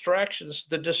distractions.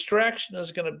 The distraction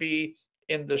is going to be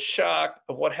in the shock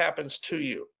of what happens to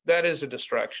you. That is a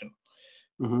distraction.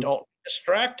 Don't be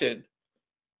distracted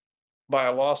by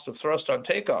a loss of thrust on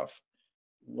takeoff.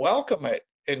 Welcome it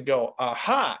and go,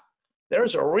 aha,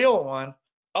 there's a real one.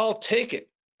 I'll take it.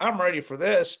 I'm ready for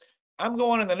this. I'm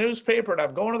going in the newspaper and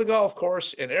I'm going to the golf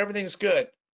course and everything's good.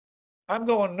 I'm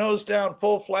going nose down,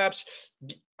 full flaps.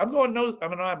 I'm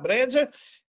on Bonanza.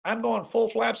 I'm going full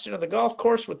flaps into the golf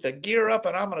course with the gear up,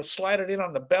 and I'm going to slide it in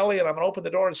on the belly, and I'm going to open the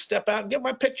door and step out and get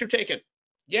my picture taken.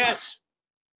 Yes,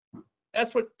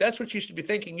 that's what you should be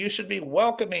thinking. You should be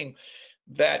welcoming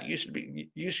that. You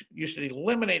should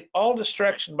eliminate all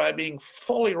distraction by being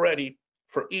fully ready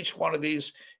for each one of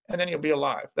these, and then you'll be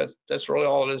alive. That's really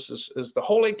all it is the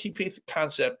whole ATP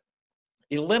concept,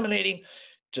 eliminating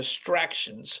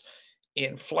distractions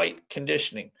in flight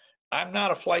conditioning. I'm not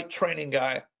a flight training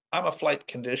guy. I'm a flight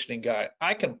conditioning guy.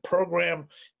 I can program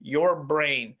your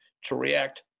brain to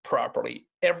react properly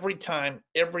every time,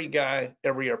 every guy,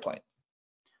 every airplane.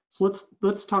 So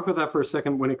let's talk about that for a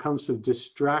second when it comes to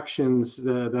distractions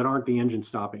that aren't the engine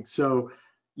stopping. So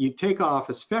you take off,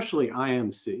 especially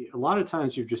IMC, a lot of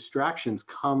times your distractions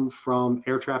come from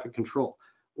air traffic control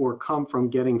or come from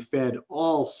getting fed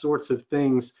all sorts of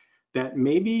things that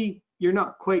maybe you're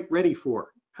not quite ready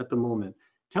for at the moment.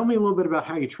 Tell me a little bit about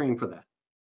how you train for that.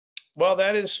 Well,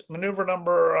 that is maneuver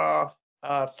number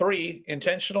 3,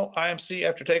 intentional IMC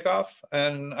after takeoff.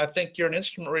 And I think you're an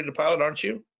instrument rated pilot, aren't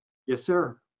you? Yes,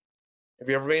 sir. Have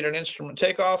you ever made an instrument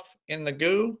takeoff in the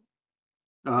goo?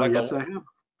 Yes, I have. Of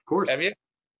course. Have you?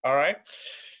 All right.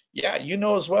 Yeah, you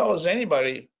know as well as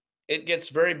anybody, it gets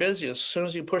very busy. As soon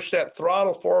as you push that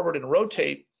throttle forward and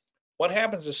rotate, what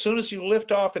happens as soon as you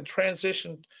lift off and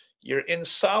transition, you're in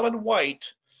solid white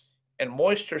and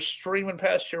moisture streaming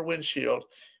past your windshield.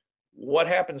 What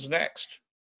happens next?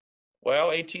 Well,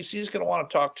 ATC is going to want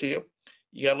to talk to you.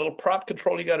 You got a little prop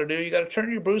control you got to do. You got to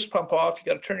turn your boost pump off. You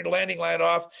got to turn your landing light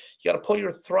off. You got to pull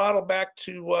your throttle back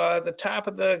to the top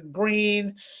of the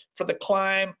green for the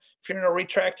climb, If you're in a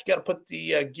retract, you got to put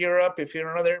the gear up. If you're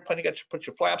in another airplane, you got to put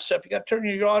your flaps up. You got to turn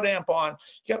your yaw damp on.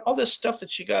 You got all this stuff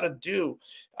that you got to do.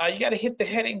 You got to hit the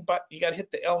heading button. You got to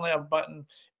hit the LNAV button.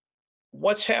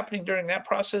 What's happening during that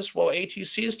process? Well,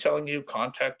 ATC is telling you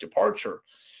contact departure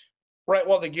right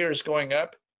while the gear is going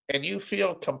up, and you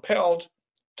feel compelled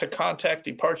to contact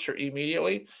departure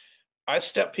immediately. I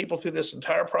step people through this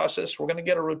entire process. We're going to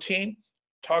get a routine.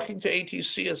 Talking to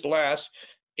ATC is last.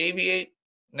 Aviate,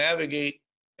 navigate,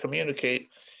 communicate.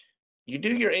 You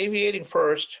do your aviating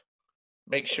first.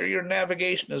 Make sure your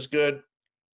navigation is good.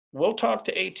 We'll talk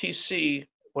to ATC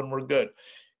when we're good.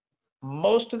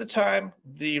 Most of the time,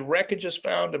 the wreckage is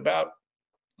found about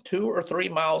 2 or 3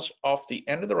 miles off the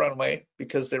end of the runway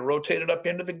because they rotated up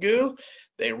into the goo.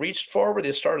 They reached forward,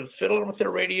 they started fiddling with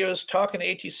their radios, talking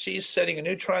to ATC, setting a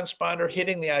new transponder,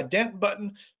 hitting the ident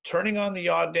button, turning on the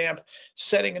yaw damp,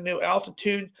 setting a new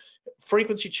altitude,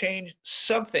 frequency change,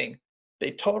 something.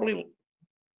 They totally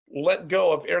let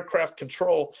go of aircraft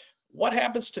control. What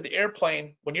happens to the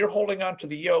airplane when you're holding on to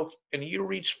the yoke and you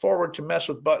reach forward to mess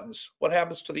with buttons? What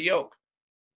happens to the yoke?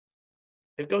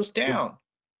 It goes down.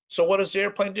 So what does the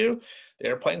airplane do? The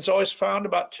airplane's always found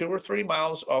about 2 or 3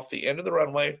 miles off the end of the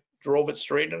runway, drove it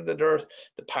straight into the earth.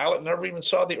 The pilot never even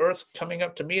saw the earth coming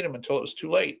up to meet him until it was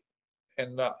too late.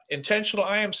 And intentional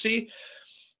IMC,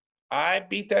 I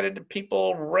beat that into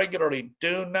people regularly.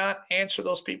 Do not answer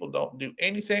those people. Don't do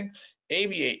anything.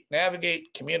 Aviate,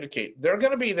 navigate, communicate. They're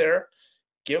going to be there.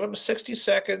 Give them 60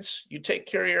 seconds. You take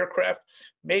care of your aircraft.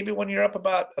 Maybe when you're up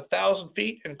about 1,000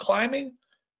 feet and climbing,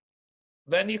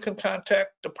 then you can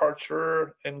contact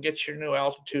departure and get your new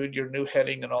altitude, your new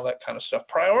heading, and all that kind of stuff.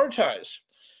 Prioritize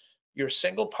your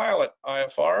single pilot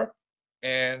IFR,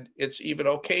 and it's even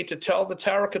okay to tell the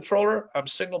tower controller, I'm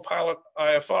single pilot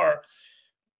IFR.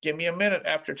 Give me a minute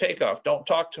after takeoff. Don't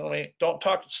talk to me. Don't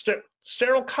talk to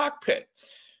sterile cockpit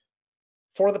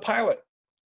for the pilot.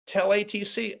 Tell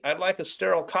ATC, I'd like a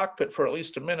sterile cockpit for at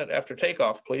least a minute after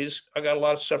takeoff, please. I got a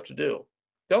lot of stuff to do.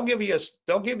 They'll give you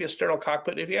a sterile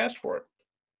cockpit if you ask for it.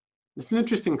 It's an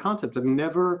interesting concept. I've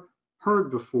never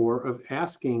heard before of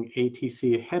asking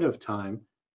ATC ahead of time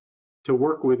to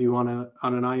work with you on an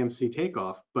IMC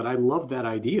takeoff, but I love that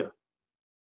idea.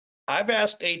 I've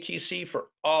asked ATC for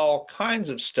all kinds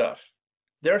of stuff.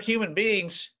 They're human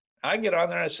beings. I get on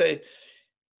there and I say,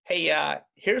 hey,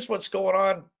 here's what's going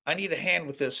on. I need a hand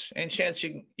with this. Any chance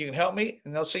you can help me?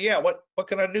 And they'll say, yeah, what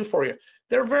can I do for you?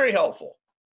 They're very helpful.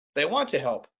 They want to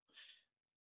help.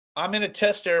 I'm in a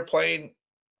test airplane.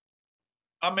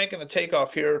 I'm making a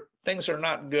takeoff here. Things are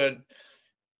not good.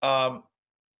 I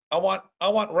want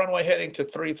runway heading to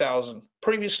 3,000.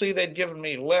 Previously, they'd given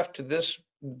me left to this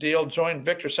deal, join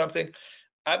Victor something.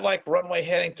 I'd like runway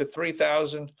heading to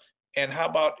 3,000. And how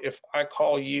about if I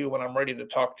call you when I'm ready to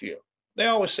talk to you? They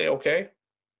always say, okay.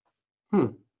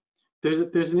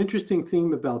 There's an interesting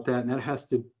theme about that, and that has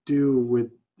to do with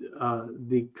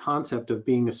the concept of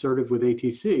being assertive with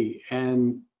ATC.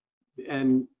 And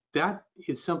that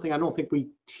is something I don't think we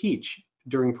teach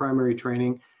during primary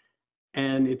training.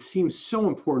 And it seems so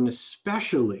important,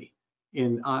 especially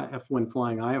in when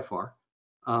flying IFR.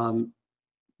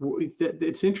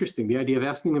 It's interesting, the idea of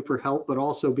asking them for help, but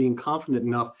also being confident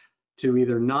enough to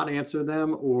either not answer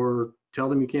them or tell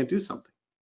them you can't do something.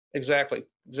 Exactly.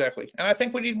 And I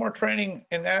think we need more training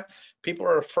in that. People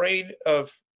are afraid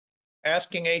of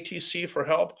asking ATC for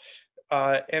help.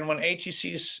 And when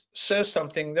ATC says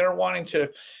something, they're wanting to,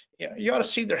 you ought to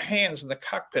see their hands in the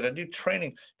cockpit. I do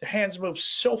training. Their hands move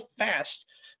so fast.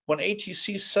 When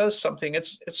ATC says something,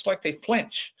 it's like they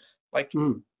flinch. Like,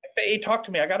 hey, talk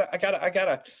to me. I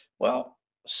gotta. Well,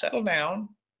 settle down.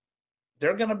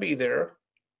 They're gonna be there.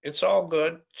 It's all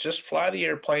good. Just fly the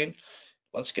airplane.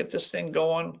 Let's get this thing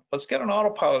going. Let's get an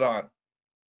autopilot on.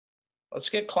 Let's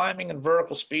get climbing in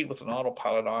vertical speed with an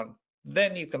autopilot on.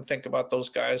 Then you can think about those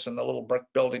guys in the little brick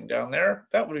building down there.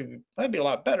 That'd be a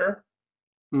lot better.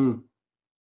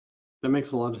 That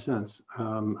makes a lot of sense.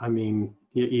 I mean,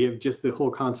 you have just the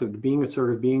whole concept of being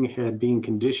assertive, being ahead, being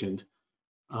conditioned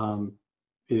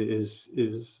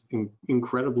is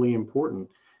incredibly important.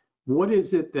 What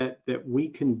is it that we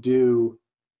can do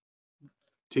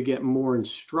to get more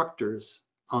instructors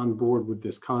on board with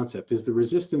this concept? Is the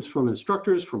resistance from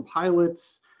instructors, from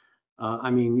pilots?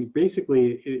 I mean,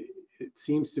 basically, it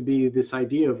seems to be this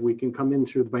idea of we can come in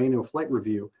through the biennial flight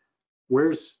review.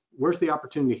 Where's the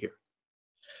opportunity here?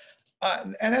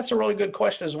 And that's a really good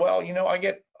question as well. I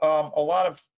get a lot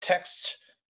of texts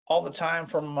all the time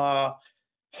from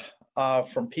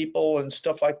people and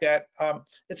stuff like that.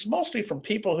 It's mostly from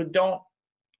people who don't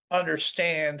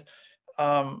understand.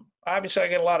 Obviously, I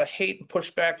get a lot of hate and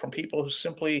pushback from people who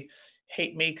simply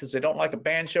hate me because they don't like a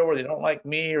banjo, or they don't like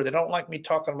me, or they don't like me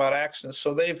talking about accidents.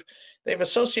 So they've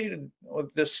associated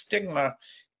with this stigma,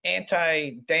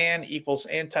 anti-Dan equals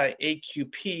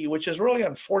anti-AQP, which is really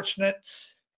unfortunate.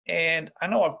 And I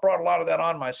know I've brought a lot of that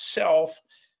on myself.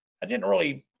 I didn't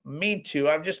really mean to.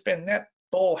 I've just been that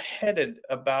bullheaded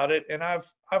about it, and I've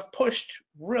pushed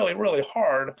really, really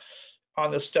hard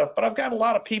on this stuff. But I've got a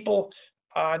lot of people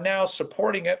now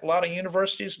supporting it. A lot of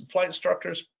universities and flight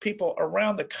instructors, people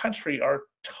around the country are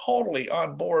totally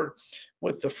on board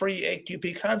with the free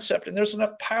AQP concept. And there's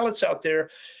enough pilots out there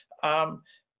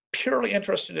purely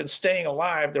interested in staying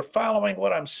alive. They're following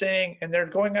what I'm saying, and they're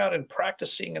going out and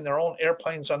practicing in their own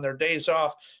airplanes on their days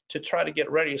off to try to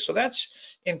get ready. So that's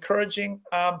encouraging.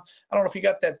 I don't know if you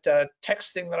got that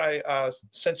text thing that I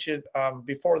sent you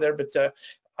before there, but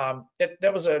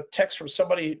that was a text from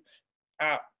somebody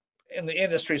in the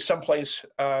industry someplace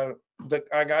that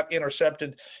I got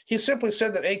intercepted. He simply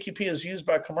said that AQP is used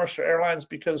by commercial airlines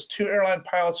because 2 airline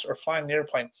pilots are flying the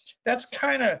airplane. That's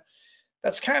kind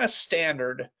of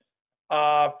standard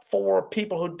for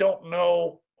people who don't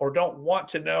know, or don't want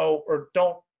to know, or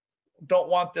don't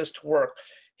want this to work.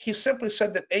 He simply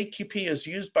said that AQP is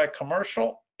used by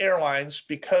commercial airlines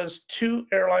because 2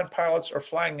 airline pilots are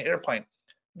flying the airplane.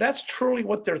 That's truly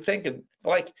what they're thinking.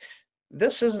 Like,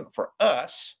 this isn't for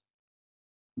us.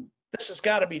 This has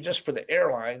got to be just for the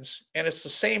airlines. And it's the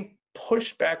same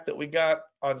pushback that we got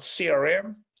on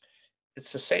CRM.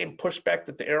 It's the same pushback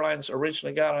that the airlines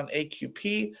originally got on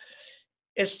AQP.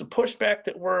 It's the pushback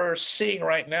that we're seeing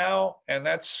right now, and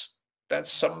that's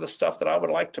some of the stuff that I would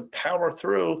like to power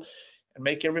through and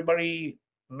make everybody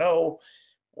know.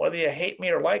 Whether you hate me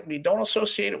or like me, don't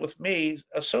associate it with me.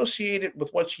 Associate it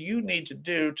with what you need to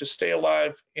do to stay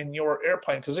alive in your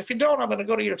airplane. Because if you don't, I'm going to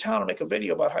go to your town and make a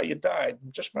video about how you died.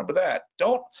 Just remember that.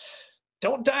 Don't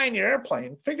die in your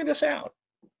airplane. Figure this out.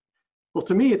 Well,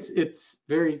 to me, it's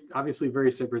very obviously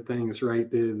very separate things, right?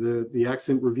 The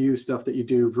accident review stuff that you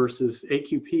do versus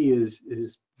AQP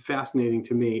is fascinating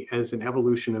to me as an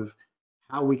evolution of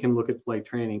how we can look at flight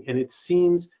training. And it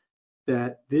seems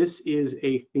that this is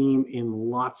a theme in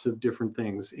lots of different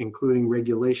things, including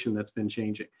regulation that's been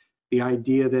changing. The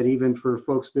idea that even for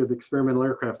folks with experimental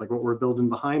aircraft, like what we're building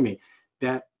behind me,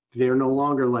 that they're no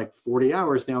longer like 40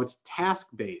 hours, now it's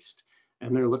task-based.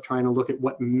 And they're trying to look at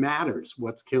what matters,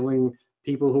 what's killing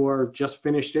people who are just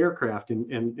finished aircraft,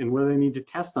 and whether they need to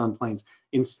test on planes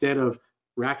instead of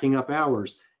racking up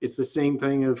hours. It's the same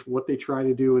thing of what they try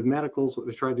to do with medicals, what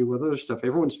they try to do with other stuff.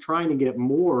 Everyone's trying to get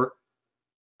more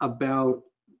about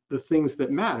the things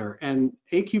that matter, and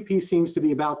AQP seems to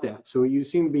be about that. So you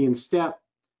seem to be in step,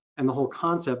 and the whole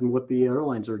concept and what the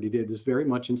airlines already did is very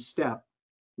much in step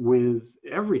with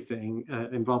everything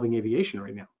involving aviation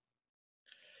right now.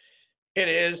 It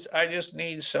is. I just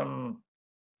need some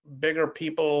bigger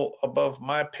people above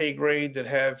my pay grade that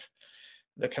have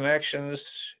the connections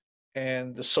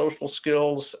and the social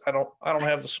skills. I don't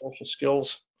have the social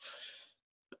skills.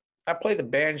 I play the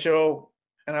banjo,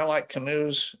 and I like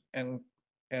canoes and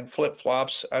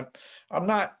flip-flops. I'm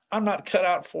not cut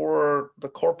out for the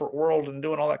corporate world and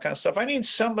doing all that kind of stuff. I need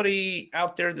somebody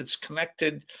out there that's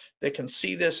connected, that can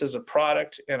see this as a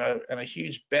product and a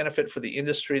huge benefit for the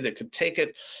industry, that could take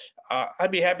it.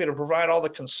 I'd be happy to provide all the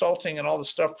consulting and all the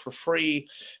stuff for free.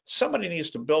 Somebody needs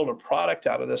to build a product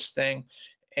out of this thing,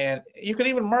 and you can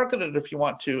even market it if you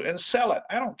want to and sell it.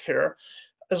 I don't care,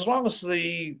 as long as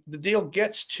the deal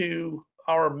gets to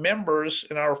our members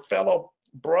and our fellow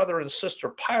brother and sister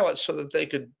pilots so that they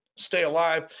could stay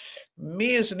alive.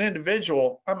 Me as an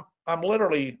individual, I'm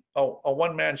literally a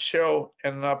one-man show,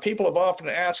 and people have often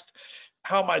asked,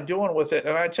 how am I doing with it?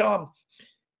 And I tell them,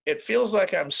 it feels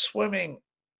like I'm swimming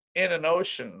in an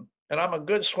ocean, and I'm a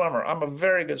good swimmer. I'm a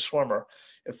very good swimmer.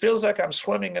 It feels like I'm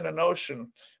swimming in an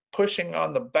ocean, pushing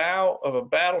on the bow of a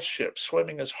battleship,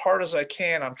 swimming as hard as I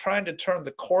can. I'm trying to turn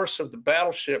the course of the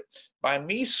battleship by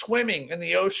me swimming in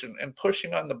the ocean and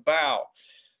pushing on the bow.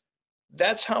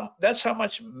 That's how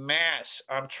much mass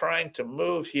I'm trying to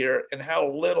move here, and how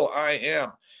little I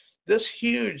am. This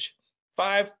huge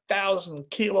 5,000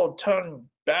 kiloton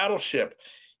battleship,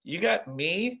 you got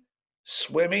me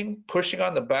swimming, pushing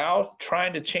on the bow,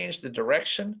 trying to change the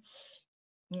direction?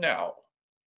 No,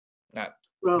 not.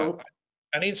 Well, no.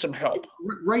 I need some help.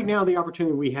 Right now, the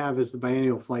opportunity we have is the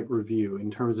biennial flight review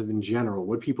in terms of in general,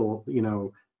 what people,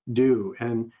 do.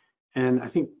 And I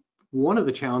think one of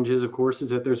the challenges, of course, is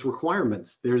that there's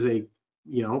requirements. There's a,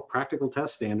 practical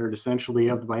test standard essentially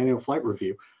of the biennial flight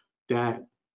review that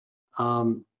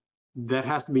that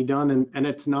has to be done. And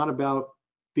it's not about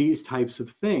these types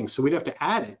of things. So we'd have to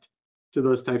add it to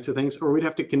those types of things, or we'd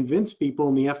have to convince people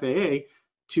in the FAA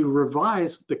to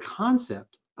revise the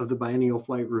concept of the biennial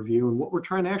flight review and what we're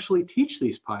trying to actually teach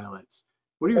these pilots.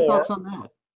 What are your thoughts on that?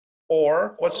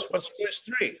 Or what's choice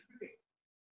 3?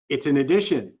 It's an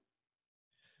addition.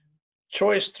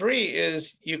 Choice 3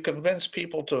 is you convince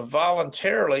people to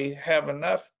voluntarily have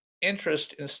enough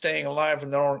interest in staying alive in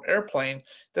their own airplane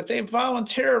that they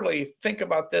voluntarily think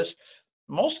about this.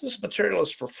 Most of this material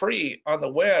is for free on the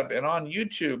web and on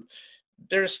YouTube.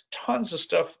 There's tons of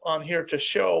stuff on here to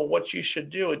show what you should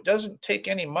do. It doesn't take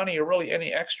any money or really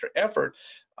any extra effort.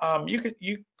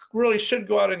 You really should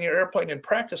go out in your airplane and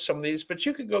practice some of these, but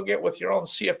you could go get with your own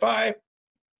CFI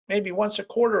maybe once a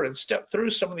quarter and step through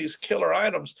some of these killer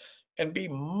items and be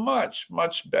much,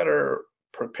 much better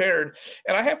prepared.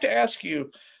 And I have to ask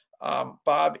you,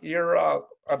 Bob,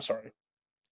 I'm sorry,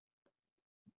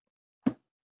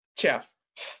 Jeff,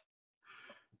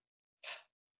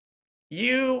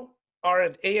 you are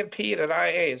an A&P and an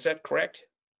IA, is that correct?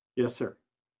 Yes, sir.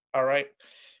 All right.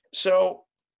 So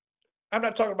I'm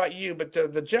not talking about you, but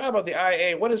the job of the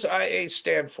IA, what does IA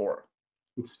stand for?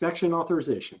 Inspection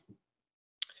authorization.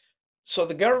 So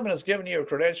the government has given you a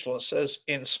credential that says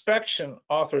inspection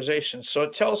authorization. So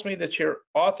it tells me that you're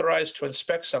authorized to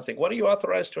inspect something. What are you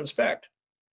authorized to inspect?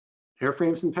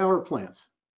 Airframes and power plants.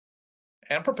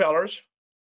 And propellers.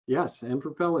 Yes, and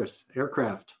propellers,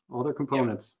 aircraft, all their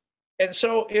components. Yeah. And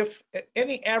so if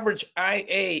any average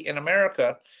IA in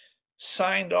America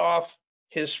signed off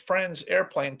his friend's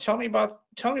airplane, tell me about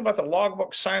the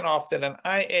logbook sign off that an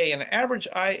average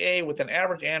IA with an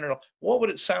average annual, what would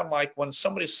it sound like when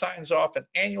somebody signs off an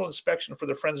annual inspection for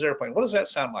their friend's airplane? What does that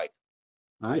sound like?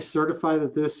 I certify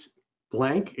that this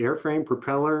blank airframe,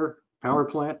 propeller, power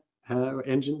plant,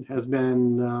 engine has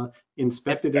been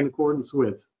inspected in accordance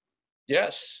with.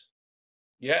 Yes.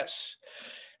 Yes.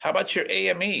 How about your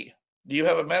AME? Do you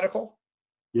have a medical?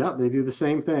 Yeah, they do the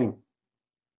same thing.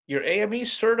 Your AME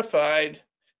certified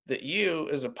that you,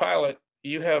 as a pilot,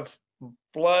 you have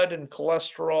blood and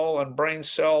cholesterol and brain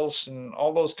cells and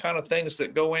all those kind of things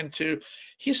that go into,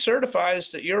 he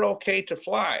certifies that you're okay to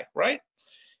fly, right?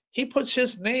 He puts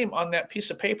his name on that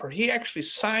piece of paper. He actually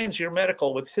signs your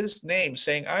medical with his name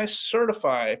saying, I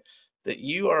certify that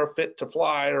you are fit to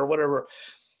fly or whatever.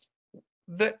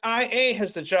 The IA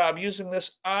has the job using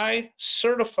this, I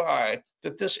certify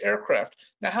that this aircraft.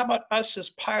 Now, how about us as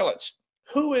pilots?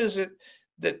 Who is it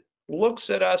that looks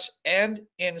at us and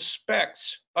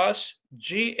inspects us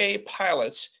GA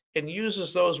pilots and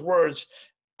uses those words,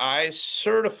 I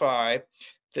certify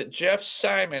that Jeff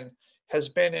Simon has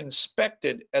been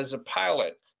inspected as a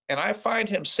pilot, and I find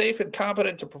him safe and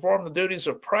competent to perform the duties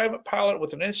of private pilot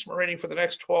with an instrument rating for the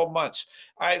next 12 months.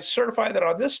 I certify that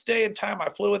on this day and time I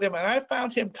flew with him and I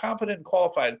found him competent and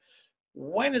qualified.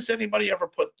 When has anybody ever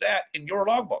put that in your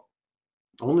logbook?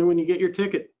 Only when you get your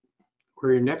ticket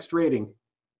or your next rating.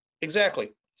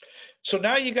 Exactly. So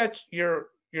now you got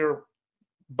your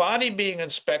body being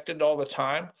inspected all the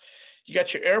time. You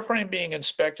got your airframe being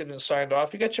inspected and signed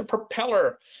off. You got your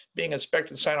propeller being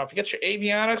inspected and signed off. You got your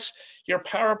avionics, your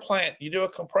power plant. You do a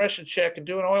compression check and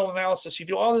do an oil analysis. You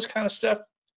do all this kind of stuff.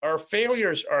 Our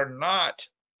failures are not,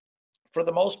 for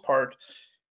the most part,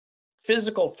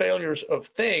 physical failures of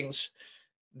things.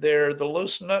 They're the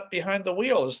loose nut behind the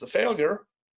wheel is the failure.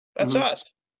 That's us.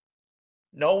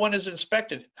 No one is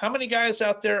inspected. How many guys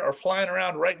out there are flying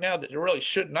around right now that really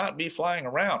should not be flying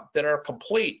around, that are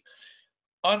complete,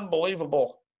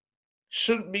 unbelievable,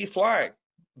 shouldn't be flying?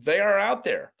 They are out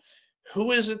there.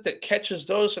 Who is it that catches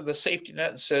those in the safety net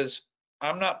and says,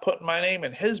 I'm not putting my name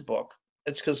in his book?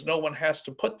 It's because no one has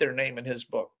to put their name in his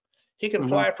book. He can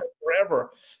fly for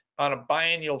forever on a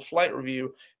biennial flight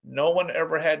review. No one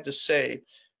ever had to say,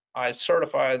 I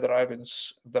certify that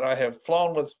I have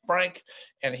flown with Frank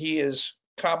and he is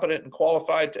competent and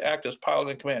qualified to act as pilot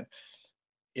in command.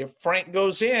 If Frank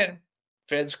goes in,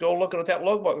 feds go looking at that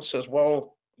logbook and says,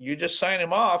 well, you just signed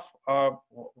him off.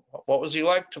 What was he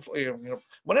like to,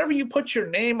 whenever you put your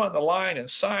name on the line and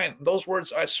sign those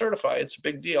words, I certify, it's a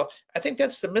big deal. I think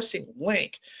that's the missing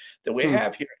link that we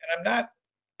have here. And I'm not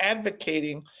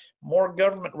advocating more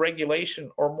government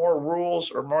regulation or more rules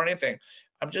or more anything.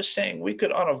 I'm just saying we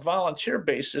could, on a volunteer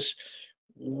basis,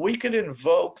 we could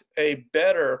invoke a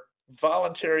better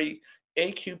voluntary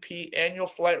AQP annual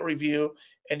flight review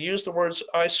and use the words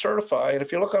I certify. And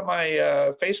if you look on my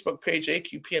Facebook page,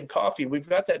 AQP and Coffee, we've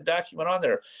got that document on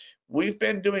there. We've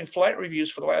been doing flight reviews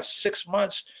for the last 6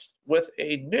 months with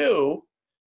a new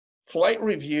flight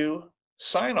review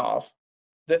sign off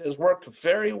that has worked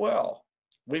very well.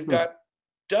 We've got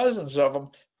dozens of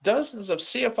them. Dozens of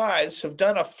CFIs have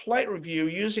done a flight review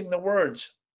using the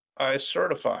words I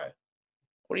certify.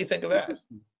 What do you think of that?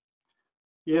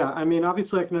 Yeah, I mean,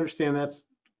 obviously I can understand that's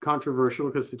controversial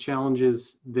because the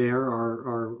challenges there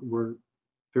we're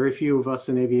very few of us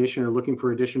in aviation are looking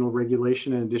for additional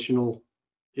regulation and additional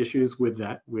issues with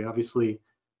that. We obviously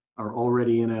are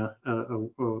already in a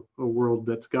world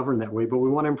that's governed that way, but we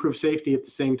want to improve safety at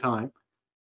the same time.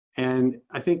 And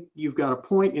I think you've got a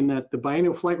point in that the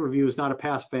biennial flight review is not a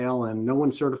pass-fail, and no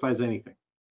one certifies anything.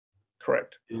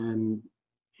 Correct. And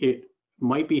it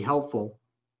might be helpful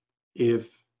if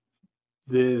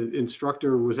the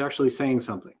instructor was actually saying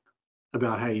something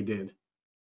about how you did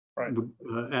Right.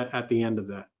 At the end of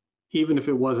that, even if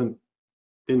it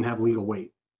didn't have legal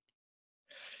weight.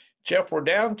 Jeff, we're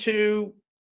down to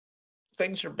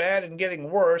things are bad and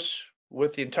getting worse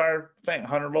with the entire thing.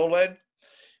 100 low lead,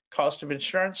 cost of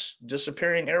insurance,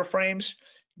 disappearing airframes,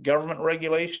 government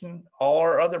regulation, all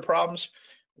our other problems.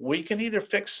 We can either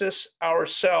fix this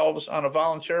ourselves on a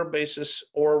volunteer basis,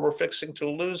 or we're fixing to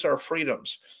lose our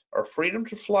freedoms. Our freedom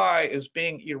to fly is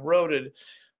being eroded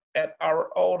at our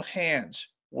own hands.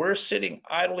 We're sitting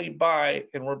idly by,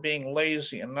 and we're being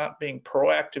lazy and not being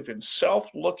proactive in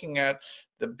looking at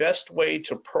the best way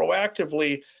to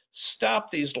proactively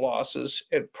stop these losses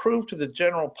and prove to the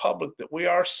general public that we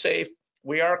are safe,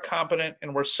 we are competent,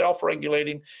 and we're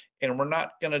self-regulating, and we're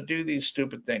not going to do these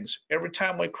stupid things. Every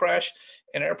time we crash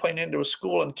an airplane into a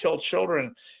school and kill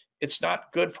children, it's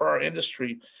not good for our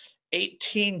industry.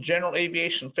 18 general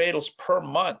aviation fatals per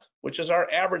month, which is our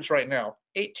average right now.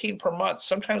 18 per month.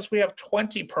 Sometimes we have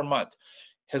 20 per month.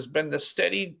 Has been the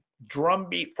steady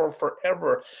drumbeat for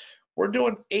forever. We're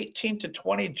doing 18 to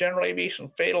 20 general aviation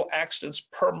fatal accidents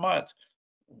per month.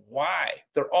 Why?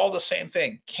 They're all the same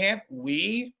thing. Can't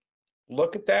we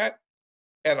look at that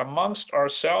and amongst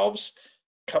ourselves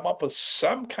come up with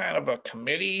some kind of a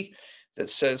committee that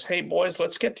says, hey boys,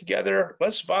 let's get together,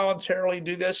 let's voluntarily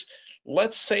do this.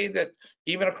 Let's say that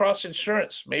even across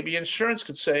insurance, maybe insurance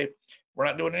could say, we're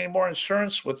not doing any more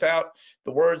insurance without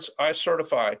the words I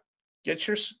certify. Get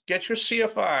your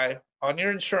CFI on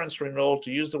your insurance renewal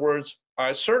to use the words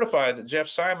I certify that Jeff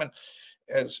Simon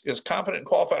is competent and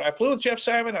qualified. I flew with Jeff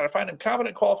Simon and I find him competent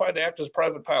and qualified to act as a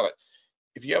private pilot.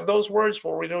 If you have those words,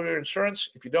 we'll renew your insurance.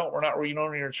 If you don't, we're not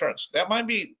renewing your insurance. That might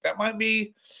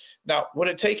be. Now, would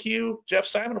it take you, Jeff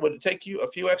Simon, would it take you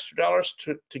a few extra dollars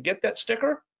to get that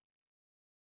sticker?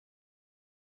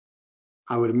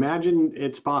 I would imagine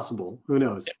it's possible. Who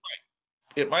knows?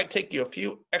 It might take you a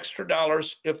few extra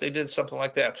dollars if they did something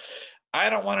like that. I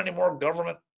don't want any more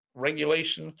government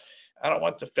regulation. I don't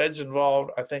want the feds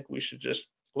involved. I think we should just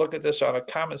look at this on a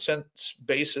common sense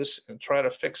basis and try to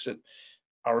fix it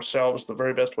ourselves the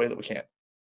very best way that we can.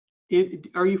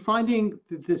 Are you finding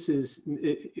that this is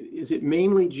it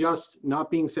mainly just not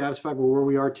being satisfied with where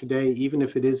we are today, even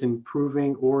if it is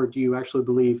improving, or do you actually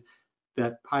believe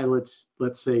that pilots,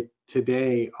 let's say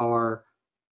today, are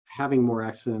having more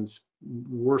accidents,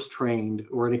 worse trained,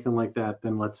 or anything like that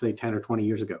than, let's say, 10 or 20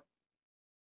 years ago?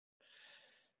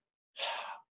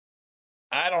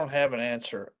 I don't have an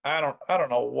answer. I don't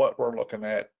know what we're looking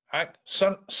at.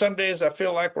 Some days I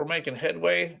feel like we're making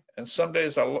headway, and some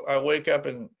days I wake up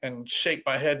and shake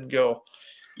my head and go,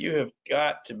 you have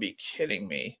got to be kidding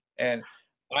me. And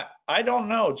I don't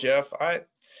know, Jeff.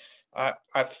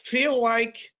 I feel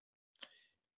like,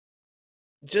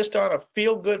 just on a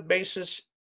feel-good basis,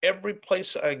 every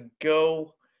place I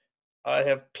go, I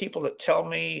have people that tell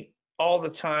me all the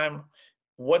time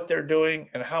what they're doing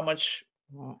and how much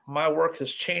my work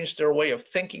has changed their way of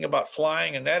thinking about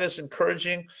flying, and that is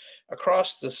encouraging.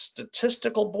 Across the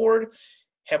statistical board,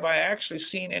 have I actually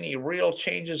seen any real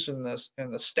changes in the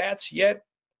stats yet?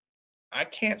 I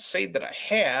can't say that I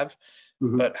have.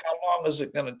 But how long is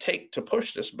it going to take to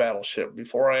push this battleship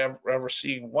before I ever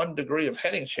see 1 degree of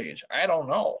heading change? I don't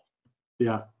know.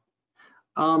 Yeah.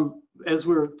 As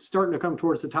we're starting to come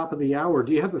towards the top of the hour,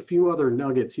 do you have a few other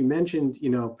nuggets? You mentioned,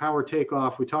 power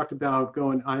takeoff. We talked about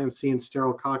going IMC and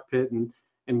sterile cockpit and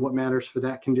what matters for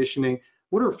that conditioning.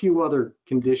 What are a few other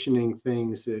conditioning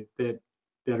things that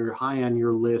are high on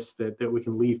your list that we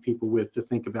can leave people with to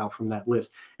think about from that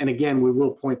list? And again, we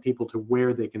will point people to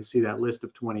where they can see that list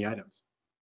of 20 items.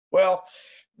 Well,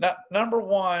 number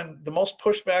one, the most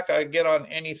pushback I get on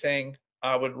anything,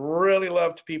 I would really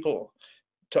love to people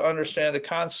to understand the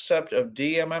concept of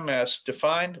DMMS,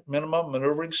 defined minimum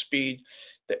maneuvering speed.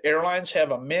 The airlines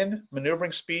have a min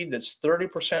maneuvering speed that's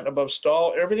 30% above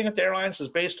stall. Everything at the airlines is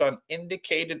based on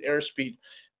indicated airspeed.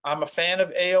 I'm a fan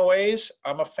of AOAs.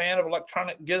 I'm a fan of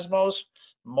electronic gizmos.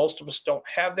 Most of us don't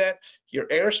have that. Your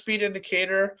airspeed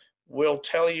indicator will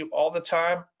tell you all the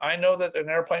time. I know that an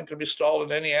airplane can be stalled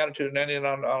in any attitude and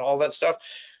on all that stuff.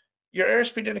 your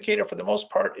airspeed indicator, for the most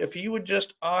part, if you would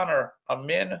just honor a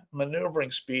min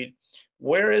maneuvering speed,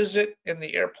 where is it in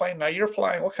the airplane? Now you're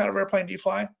flying, what kind of airplane do you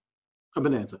fly? A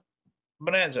Bonanza.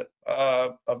 Bonanza,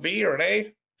 a V or an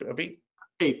A? A B?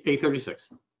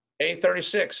 A36.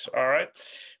 A36, all right.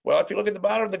 Well, if you look at the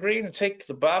bottom of the green and take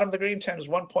the bottom of the green times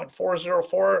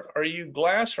 1.404, are you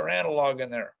glass or analog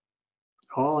in there?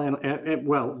 All and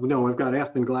well, no, I've got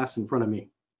Aspen glass in front of me.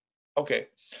 Okay.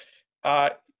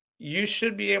 You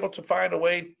should be able to find a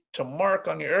way to mark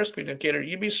on your airspeed indicator.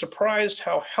 You'd be surprised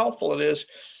how helpful it is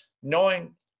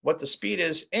knowing what the speed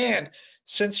is. And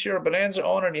since you're a Bonanza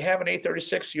owner and you have an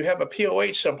A36, you have a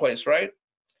POH someplace, right?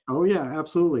 Oh yeah,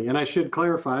 absolutely. And I should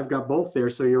clarify, I've got both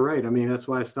there, so you're right. I mean, that's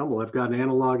why I stumbled. I've got an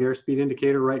analog airspeed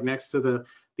indicator right next to the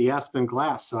Aspen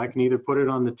glass, so I can either put it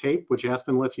on the tape, which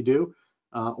Aspen lets you do,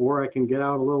 or I can get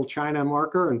out a little China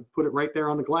marker and put it right there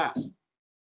on the glass.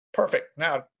 Perfect.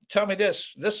 Now, tell me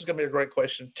this. This is going to be a great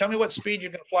question. Tell me what speed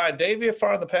you're going to fly a day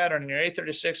VFR on the pattern in your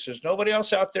A36. There's nobody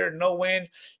else out there, no wind.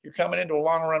 You're coming into a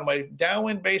long runway.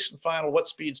 Downwind, base, and final, what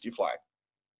speeds do you fly?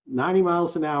 90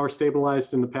 miles an hour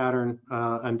stabilized in the pattern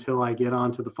until I get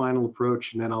onto the final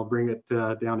approach, and then I'll bring it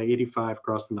down to 85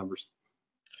 across the numbers,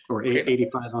 or Okay,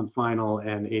 85 on final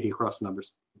and 80 across the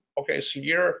numbers. Okay, so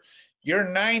you're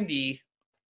 90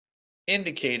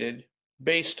 indicated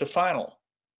base to final.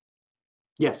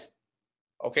 Yes.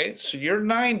 Okay, so you're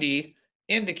 90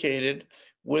 indicated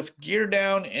with gear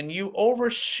down, and you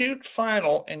overshoot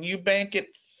final and you bank it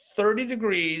 30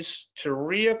 degrees to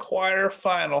reacquire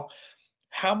final.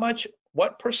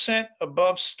 What percent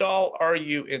above stall are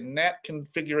you in that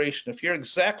configuration? If you're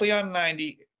exactly on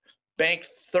 90, banked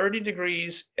 30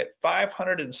 degrees at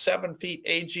 507 feet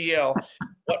AGL,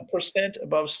 what percent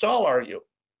above stall are you?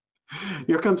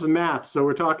 Here comes the math. So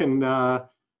we're talking 70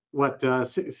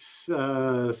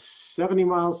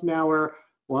 miles an hour.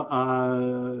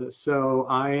 So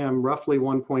I am roughly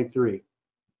 1.3, a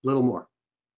little more.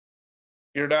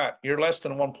 You're not. You're less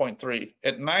than 1.3.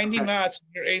 At 90 Okay. knots,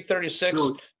 you're A36.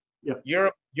 No, yeah.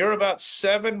 You're about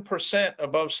 7%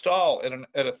 above stall at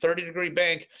a 30-degree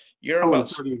bank. You're about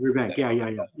 30-degree bank.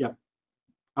 Yeah.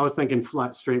 I was thinking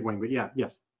flat straight wing, but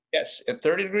yes. Yes, at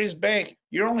 30 degrees bank,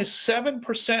 you're only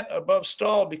 7% above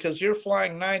stall because you're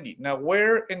flying 90. Now,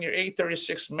 where in your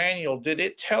A36 manual did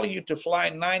it tell you to fly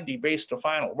 90 base to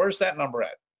final? Where's that number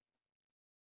at?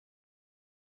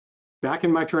 Back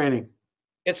in my training.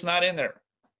 It's not in there.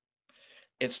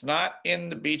 It's not in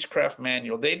the Beechcraft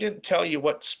manual. They didn't tell you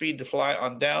what speed to fly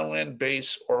on downwind,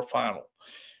 base, or final.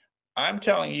 I'm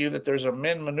telling you that there's a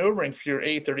min maneuvering for your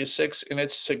A36, and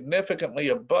it's significantly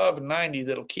above 90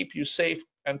 that'll keep you safe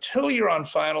until you're on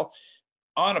final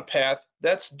on a path.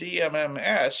 That's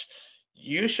DMMS.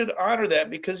 You should honor that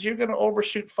because you're going to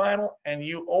overshoot final and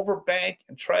you overbank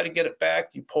and try to get it back.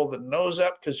 You pull the nose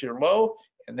up because you're low,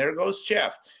 and there goes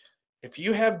Jeff. If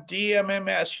you have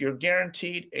DMMS, you're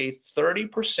guaranteed a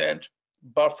 30%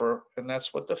 buffer, and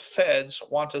that's what the feds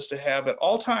want us to have at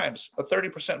all times, a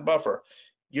 30% buffer.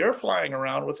 You're flying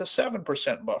around with a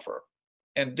 7% buffer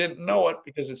and didn't know it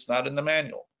because it's not in the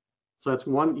manual. So that's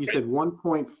you said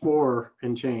 1.4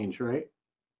 and change, right?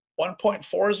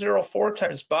 1.404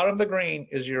 times bottom of the green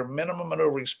is your minimum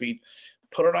maneuvering speed.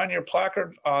 Put it on your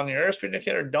placard, on your airspeed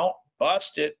indicator. Don't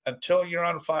bust it until you're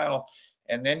on final,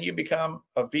 and then you become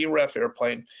a VREF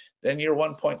airplane. Then you're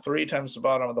 1.3 times the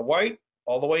bottom of the white,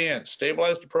 all the way in.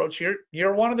 Stabilized approach,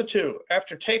 you're one of the two.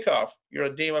 After takeoff, you're a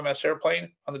DMMS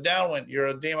airplane. On the downwind, you're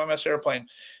a DMMS airplane.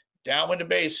 Downwind to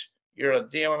base, you're a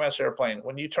DMMS airplane.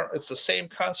 When you turn, it's the same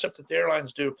concept that the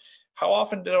airlines do. How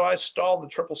often do I stall the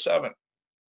 777?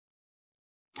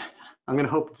 I'm going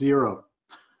to hope 0.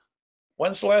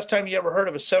 When's the last time you ever heard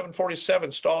of a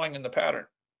 747 stalling in the pattern?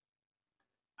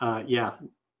 Yeah,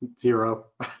 0.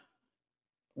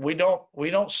 We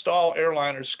don't stall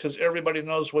airliners because everybody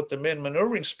knows what the min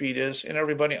maneuvering speed is and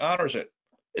everybody honors it.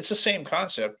 It's the same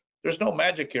concept. There's no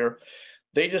magic here.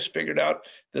 They just figured out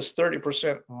this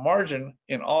 30% margin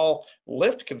in all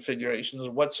lift configurations.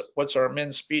 What's our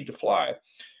min speed to fly?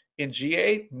 In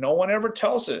GA, no one ever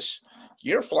tells us.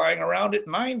 You're flying around at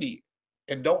 90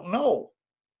 and don't know.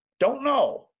 Don't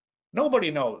know.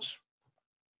 Nobody knows.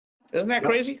 Isn't that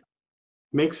crazy?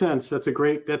 Makes sense. That's a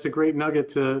great nugget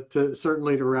to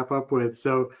certainly to wrap up with.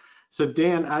 So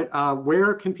Dan,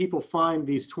 where can people find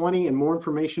these 20 and more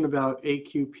information about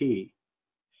AQP?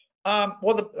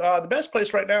 Well, the best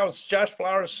place right now is Josh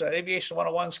Flowers, Aviation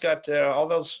 101's got all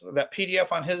that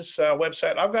PDF on his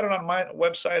website. I've got it on my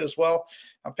website as well.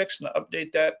 I'm fixing to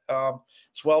update that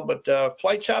as well. But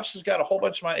Flight Chops has got a whole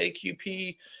bunch of my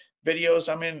AQP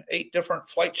videos. I'm in 8 different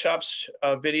flight shops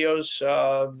videos.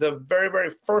 The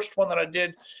very first one that I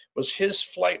did was his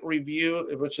flight review,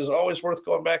 which is always worth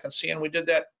going back and seeing. We did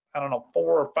that, I don't know,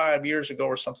 4 or 5 years ago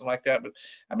or something like that. But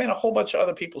I made a whole bunch of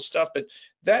other people's stuff. But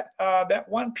that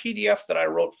one PDF that I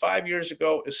wrote 5 years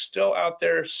ago is still out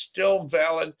there, still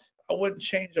valid. I wouldn't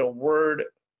change a word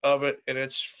of it, and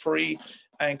it's free.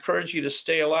 I encourage you to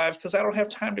stay alive, because I don't have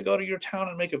time to go to your town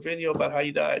and make a video about how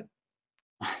you died.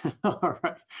 All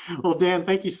right. Well, Dan,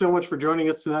 thank you so much for joining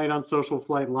us tonight on Social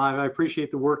Flight Live. I appreciate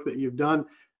the work that you've done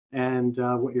and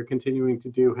what you're continuing to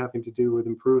do, having to do with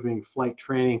improving flight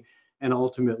training and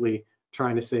ultimately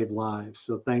trying to save lives.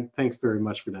 So thanks very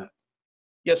much for that.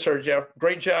 Yes, sir, Jeff.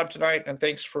 Great job tonight, and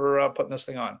thanks for putting this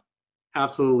thing on.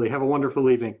 Absolutely. Have a wonderful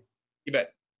evening. You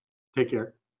bet. Take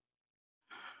care.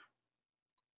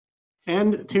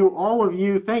 And to all of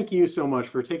you, thank you so much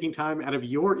for taking time out of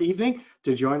your evening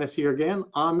to join us here again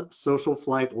on Social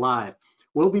Flight Live.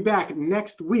 We'll be back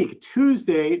next week,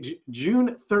 Tuesday,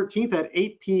 June 13th at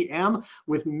 8 p.m.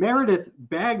 with Meredith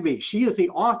Bagby. She is the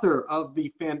author of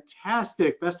the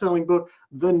fantastic best-selling book,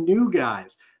 The New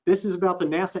Guys. This is about the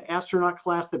NASA astronaut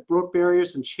class that broke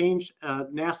barriers and changed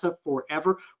NASA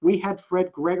forever. We had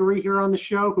Fred Gregory here on the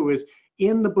show, who is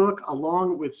in the book,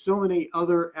 along with so many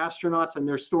other astronauts and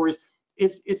their stories.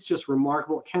 It's just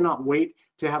remarkable. Cannot wait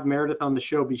to have Meredith on the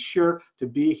show. Be sure to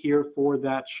be here for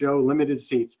that show, limited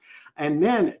seats. And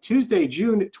then Tuesday,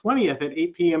 June 20th at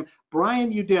 8 p.m.,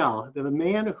 Brian Udell, the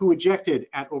man who ejected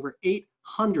at over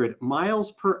 800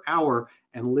 miles per hour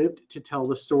and lived to tell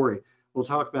the story. We'll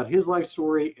talk about his life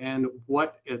story and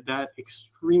what that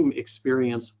extreme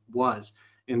experience was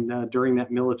during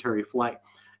that military flight.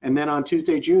 And then on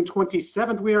Tuesday, June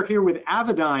 27th, we are here with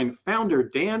Avidyne founder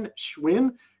Dan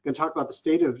Schwinn. Going to talk about the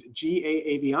state of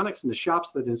GA avionics and the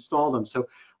shops that install them. So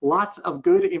lots of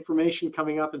good information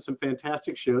coming up and some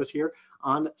fantastic shows here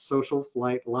on Social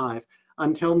Flight Live.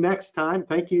 Until next time,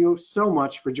 thank you so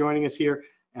much for joining us here,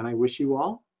 and I wish you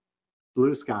all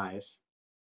blue skies.